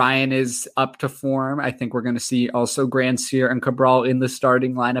Ryan is up to form, I think we're going to see also Grandsir and Cabral in the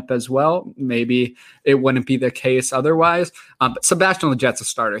starting lineup as well. Maybe it wouldn't be the case otherwise. But Sebastian Leget's a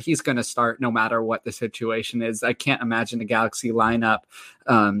starter. He's going to start no matter what the situation is. I can't imagine a Galaxy lineup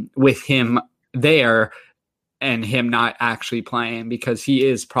with him there and him not actually playing, because he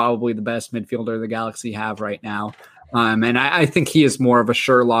is probably the best midfielder the Galaxy have right now. And I think he is more of a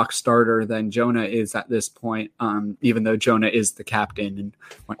Sherlock starter than Jonah is at this point, even though Jonah is the captain and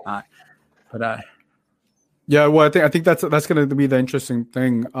whatnot. But yeah, well, I think that's going to be the interesting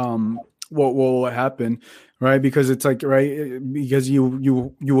thing what will happen, right? Because it's like, right, because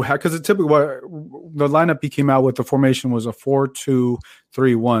you have, because it's typically what the lineup he came out with, the formation was a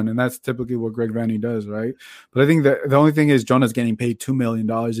 4-2-3-1, and that's typically what Greg Vanney does, right? But I think that the only thing is Jonah's getting paid $2 million.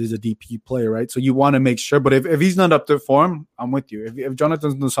 He's a DP player, right? So you want to make sure, but if he's not up to form, I'm with you. If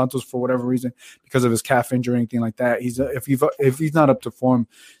Jonathan Dos Santos, for whatever reason, because of his calf injury or anything like that, if he's not up to form,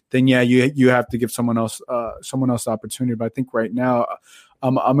 then yeah, you have to give someone else the opportunity. But I think right now,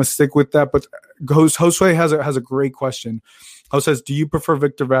 I'm gonna stick with that. But Josue has a great question. Jose says, "Do you prefer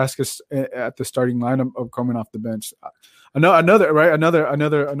Victor Vasquez at the starting lineup or coming off the bench?"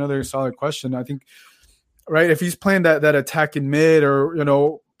 Another solid question. I think, right, if he's playing that attacking mid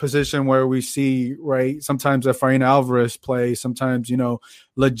or position where we see, right, sometimes Efrain Alvarez plays, sometimes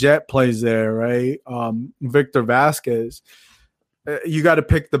Leggett plays there, right? Victor Vasquez. You got to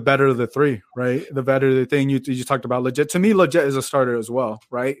pick the better of the three, right? The better of the thing you just talked about. Leggett, to me, Leggett is a starter as well,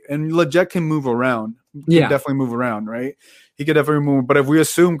 right? And Leggett can move around. Definitely move around, right? He could definitely move. But if we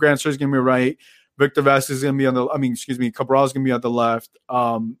assume Grant Ster's going to be right, Victor Vasquez is going to be on the. Cabral is going to be on the left.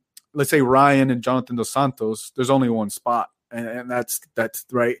 Let's say Ryan and Jonathan Dos Santos. There's only one spot, and that's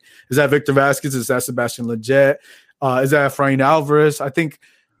right. Is that Victor Vasquez? Is that Sebastian Leggett? Is that Efrain Alvarez? I think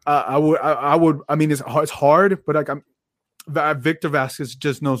I would. I mean, it's hard, but Victor Vasquez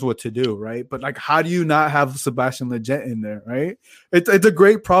just knows what to do, right? But how do you not have Sebastian Leggett in there, right? It's a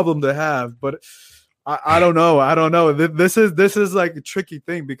great problem to have, but I don't know. This is like a tricky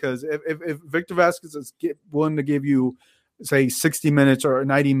thing, because if Victor Vasquez is willing to give you, say, 60 minutes or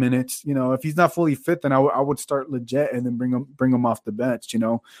 90 minutes, if he's not fully fit, then I would start Leggett and then bring him off the bench,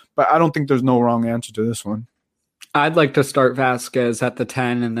 But I don't think there's no wrong answer to this one. I'd like to start Vasquez at the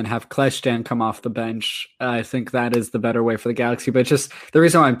 10 and then have Kleshtan come off the bench. I think that is the better way for the Galaxy. But just the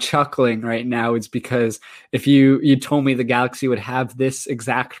reason why I'm chuckling right now is because if you told me the Galaxy would have this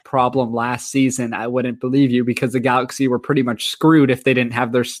exact problem last season, I wouldn't believe you, because the Galaxy were pretty much screwed if they didn't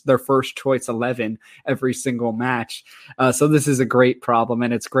have their first choice 11 every single match. So this is a great problem,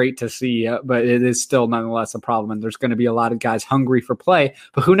 and it's great to see, but it is still nonetheless a problem. And there's going to be a lot of guys hungry for play,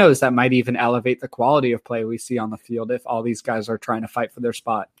 but who knows, that might even elevate the quality of play we see on the field if all these guys are trying to fight for their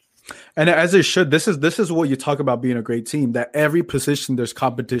spot. And as it should, this is what you talk about being a great team, that every position there's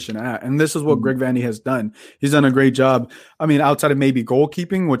competition at. And this is what Greg Vanney has done. He's done a great job. I mean, outside of maybe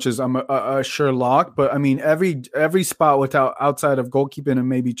goalkeeping, which is a sure lock, but I mean, every spot outside of goalkeeping and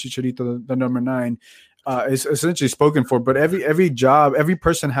maybe Chicharito, the number 9, is essentially spoken for. But every job, every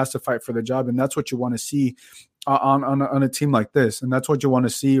person has to fight for the job, and that's what you want to see on a team like this. And that's what you want to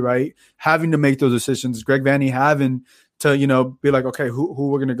see, right? Having to make those decisions, Greg Vanney having to be like, okay, who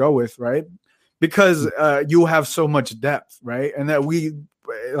we're gonna go with, right? Because you have so much depth, right? And that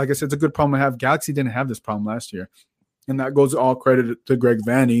like I said, it's a good problem to have. Galaxy didn't have this problem last year, and that goes all credit to Greg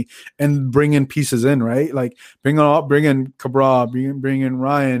Vanney and bringing pieces in, right? Like bringing Cabral, bringing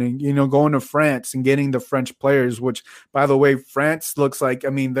Ryan, and going to France and getting the French players. Which, by the way, France looks like, I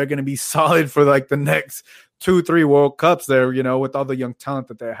mean, they're gonna be solid for like the next 2-3 World Cups there, with all the young talent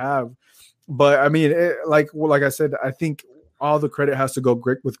that they have. But I mean, like I said, I think all the credit has to go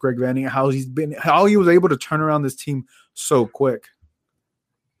with Greg Vanney, how he was able to turn around this team so quick.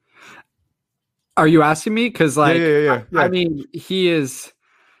 Are you asking me? Because yeah. I mean, he is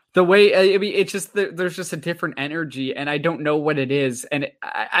the way. I mean, it's just there's just a different energy, and I don't know what it is, and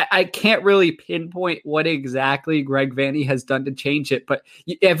I can't really pinpoint what exactly Greg Vanney has done to change it. But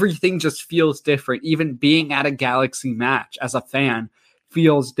everything just feels different. Even being at a Galaxy match as a fan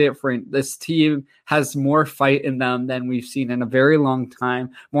feels different. This team has more fight in them than we've seen in a very long time,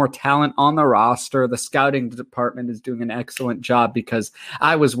 more talent on the roster. The scouting department is doing an excellent job, because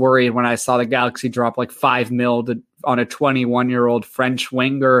I was worried when I saw the Galaxy drop like $5 million on a 21-year-old French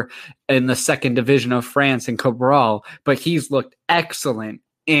winger in the second division of France in Cabral, but he's looked excellent.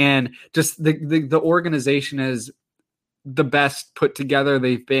 And just the organization is the best put together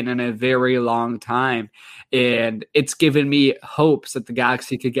they've been in a very long time. And it's given me hopes that the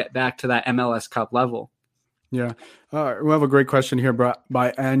Galaxy could get back to that MLS Cup level. Yeah. We have a great question here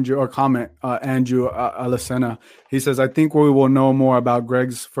by Andrew, or comment, Andrew Alicena. He says, I think we will know more about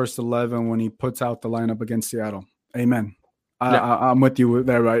Greg's first 11 when he puts out the lineup against Seattle. Amen. I'm with you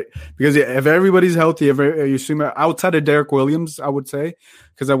there, right? Because if everybody's healthy, you assume outside of Derek Williams, I would say,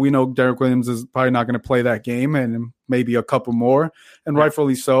 because we know Derek Williams is probably not going to play that game, and maybe a couple more, and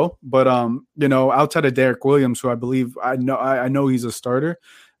rightfully so. But outside of Derek Williams, who I know he's a starter,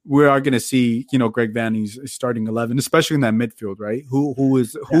 we are going to see Greg Vanney's starting 11, especially in that midfield, right?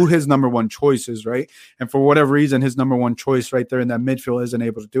 Who his number one choice is, right? And for whatever reason, his number one choice right there in that midfield isn't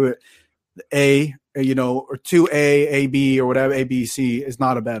able to do it. or 2A, AB, or whatever, ABC is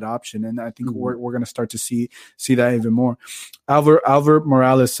not a bad option. And I think we're going to start to see that even more. Albert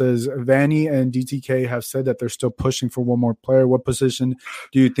Morales says, Vanny and DTK have said that they're still pushing for one more player. What position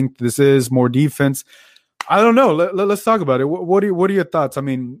do you think this is? More defense? I don't know. Let's talk about it. What are your thoughts? I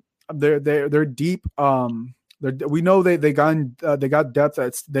mean, they're deep. We know they got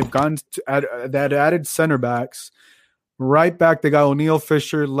depth. They've gone to that added center backs. Right back, they got O'Neal,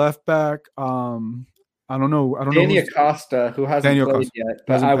 Fisher. Left back, I don't know. Danny Acosta, who hasn't played yet,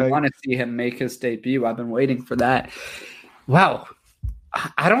 but I want to see him make his debut. I've been waiting for that. Wow,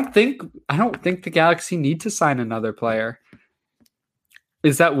 I don't think the Galaxy need to sign another player.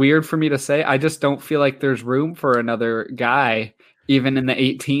 Is that weird for me to say? I just don't feel like there's room for another guy, even in the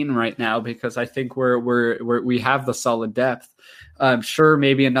 18 right now, because I think we have the solid depth. Sure,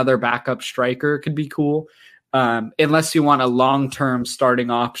 maybe another backup striker could be cool. Unless you want a long-term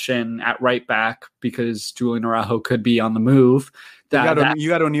starting option at right back, because Julian Araujo could be on the move. You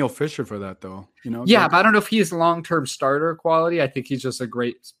got O'Neal Fisher for that, though. Yeah, but I don't know if he's long-term starter quality. I think he's just a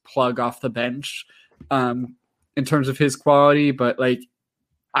great plug off the bench in terms of his quality. But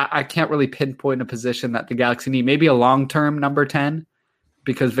I can't really pinpoint a position that the Galaxy need. Maybe a long-term number 10,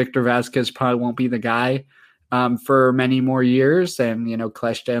 because Victor Vasquez probably won't be the guy for many more years. And,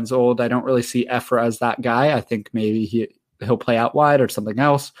 Kleshdan's old. I don't really see Efra as that guy. I think maybe he'll play out wide or something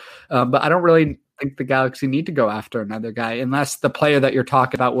else. But I don't really think the Galaxy need to go after another guy, unless the player that you're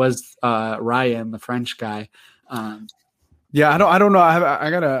talking about was Ryan, the French guy. Yeah, I don't know. I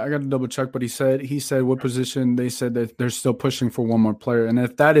gotta double check, but he said what position. They said that they're still pushing for one more player. And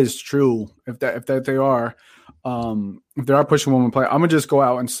if that is true, if they are pushing one more player, I'm gonna just go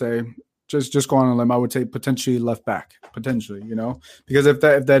out and say, just go on a limb, I would say potentially left back, potentially, because if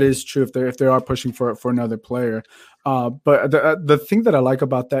that is true, if they are pushing for another player, but the thing that I like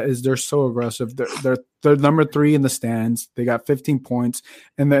about that is they're so aggressive. They're number 3 in the stands. They got 15 points,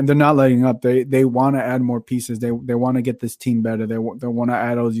 and they're not letting up. They want to add more pieces. They want to get this team better. They want to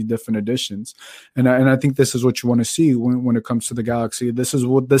add all these different additions, and I think this is what you want to see when it comes to the Galaxy. This is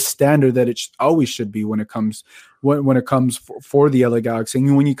what the standard that it always should be when it comes for the LA Galaxy.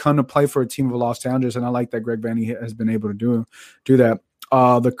 And when you come to play for a team of Los Angeles, and I like that Greg Vanny has been able to do that.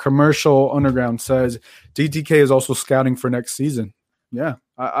 The commercial underground says DTK is also scouting for next season. Yeah,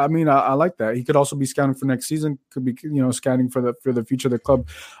 I mean, I like that. He could also be scouting for next season. Could be, scouting for the future of the club.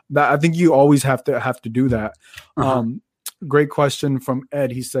 That I think you always have to do that. Great question from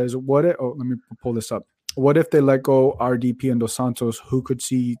Ed. He says, let me pull this up. What if they let go RDP and Dos Santos? Who could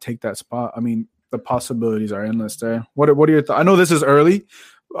see take that spot? I mean, the possibilities are endless there. What are your thoughts? I know this is early,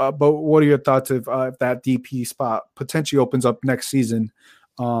 but what are your thoughts if that DP spot potentially opens up next season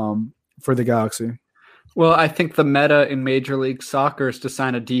for the Galaxy? Well, I think the meta in Major League Soccer is to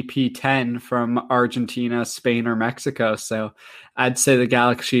sign a DP 10 from Argentina, Spain, or Mexico. So I'd say the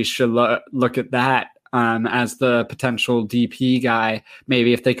Galaxy should look at that as the potential DP guy.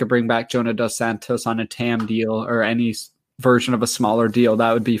 Maybe if they could bring back Jonah Dos Santos on a TAM deal or any version of a smaller deal,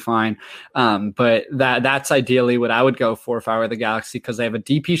 that would be fine. But that's ideally what I would go for if I were the Galaxy, because they have a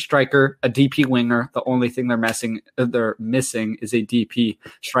DP striker, a DP winger. The only thing they're missing is a DP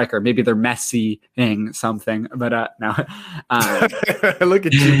striker. Maybe they're messy-ing something, but no. Look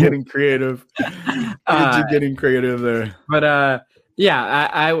at you getting creative. There. But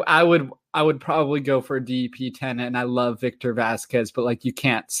yeah, I would probably go for a DP 10, and I love Victor Vasquez, but you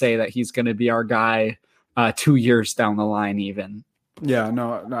can't say that he's going to be our guy 2 years down the line, even. Yeah,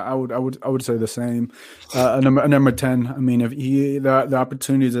 no, I would say the same. Number 10. I mean, if the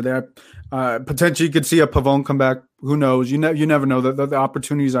opportunities are there, potentially you could see a Pavone come back. Who knows? You never know. The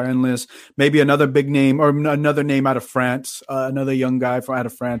opportunities are endless. Maybe another big name or another name out of France, another young guy out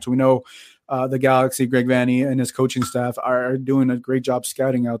of France. We know the Galaxy, Greg Vanny and his coaching staff are doing a great job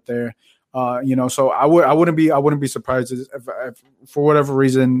scouting out there. So I wouldn't be surprised if for whatever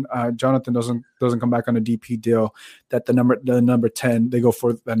reason Jonathan doesn't come back on a DP deal, that the number 10, they go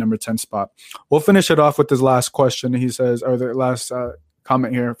for that number 10 spot. We'll finish it off with this last question. He says, or the last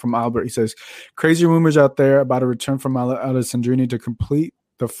comment here from Albert. He says, crazy rumors out there about a return from Alessandrini to complete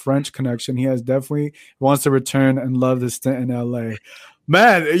the French connection. He definitely wants to return and love the stint in LA.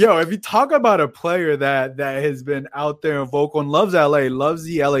 Man, if you talk about a player that has been out there and vocal and loves LA, loves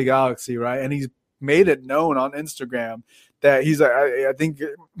the LA Galaxy, right? And he's made it known on Instagram that he's I think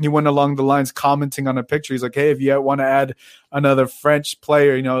he went along the lines commenting on a picture. He's like, hey, if you want to add another French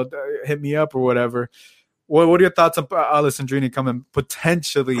player, hit me up or whatever. What are your thoughts on Alessandrini coming,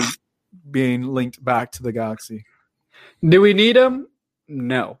 potentially being linked back to the Galaxy? Do we need him?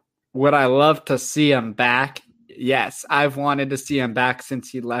 No. Would I love to see him back? Yes, I've wanted to see him back since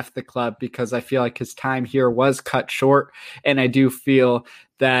he left the club because I feel like his time here was cut short. And I do feel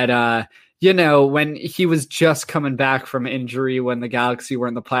that, when he was just coming back from injury when the Galaxy were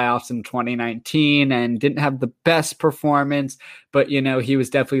in the playoffs in 2019 and didn't have the best performance, but, he was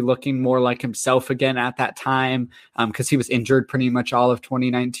definitely looking more like himself again at that time because he was injured pretty much all of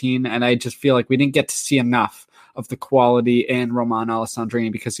 2019. And I just feel like we didn't get to see enough of the quality in Roman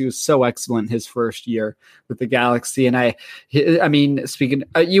Alessandrini because he was so excellent his first year with the Galaxy. And I mean, speaking,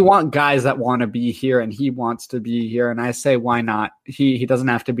 you want guys that want to be here, and he wants to be here. And I say, why not? He doesn't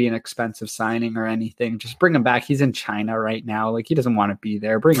have to be an expensive signing or anything. Just bring him back. He's in China right now. Like, he doesn't want to be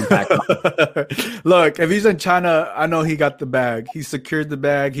there. Bring him back. Look, if he's in China, I know he got the bag. He secured the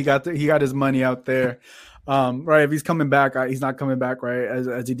bag. He got his money out there. Right. If he's coming back, he's not coming back, right. As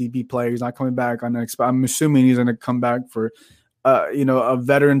a DB player, he's not coming back on next. I'm assuming he's going to come back for, a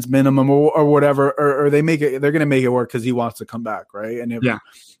veteran's minimum or whatever, or they're going to make it work because he wants to come back. Right. And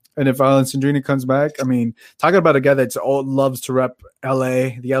if Alessandrini comes back, I mean, talking about a guy that's loves to rep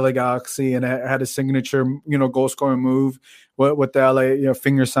the LA Galaxy, and had a signature, goal scoring move with the LA,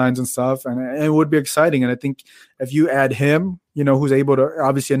 finger signs and stuff. And it would be exciting. And I think if you add him, who's able to,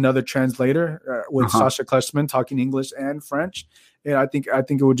 obviously another translator with Sasha Kleshman talking English and French, I think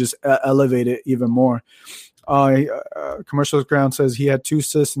it would just elevate it even more. Commercials Ground says he had 2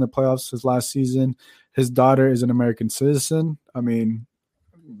 assists in the playoffs his last season. His daughter is an American citizen. I mean,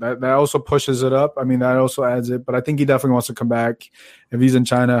 that also pushes it up. I mean, that also adds it. But I think he definitely wants to come back. If he's in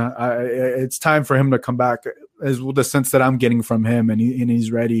China, it's time for him to come back, is the sense that I'm getting from him, and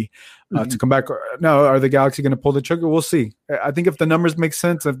he's ready to come back. Now, are the Galaxy going to pull the trigger? We'll see. I think if the numbers make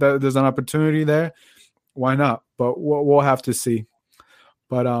sense, if there's an opportunity there, why not? But we'll have to see.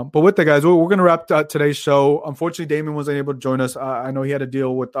 But with that, guys, we're going to wrap today's show. Unfortunately, Damon wasn't able to join us. I know he had to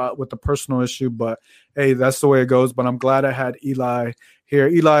deal with the personal issue, but hey, that's the way it goes. But I'm glad I had Eli here.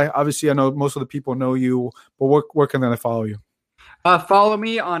 Eli, obviously, I know most of the people know you, but where can they follow you? Follow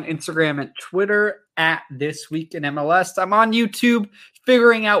me on Instagram and Twitter at This Week in MLS. I'm on YouTube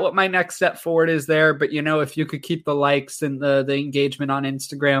figuring out what my next step forward is there. But, if you could keep the likes and the engagement on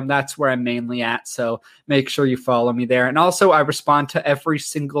Instagram, that's where I'm mainly at. So make sure you follow me there. And also, I respond to every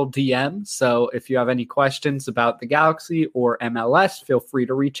single DM. So if you have any questions about the Galaxy or MLS, feel free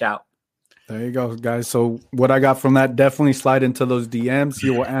to reach out. There you go, guys. So what I got from that, definitely slide into those DMs. He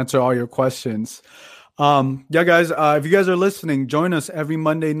will answer all your questions. Guys, if you guys are listening, join us every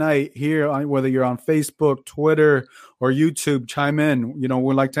Monday night here, whether you're on Facebook, Twitter, or YouTube. Chime in.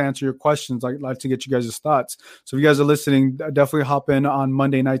 We'd like to answer your questions. I'd like to get you guys' thoughts. So if you guys are listening, definitely hop in on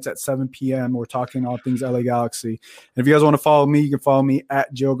Monday nights at 7 p.m. We're talking all things LA Galaxy. And if you guys want to follow me, you can follow me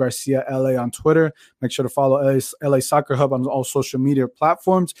at Gio Garcia LA on Twitter. Make sure to follow LA Soccer Hub on all social media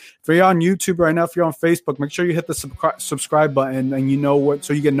platforms. If you're on YouTube right now, if you're on Facebook, make sure you hit the subscribe button, and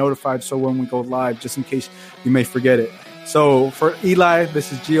so you get notified. So when we go live, just in case you may forget it. So for Eli,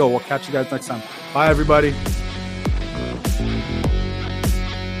 this is Gio. We'll catch you guys next time. Bye, everybody.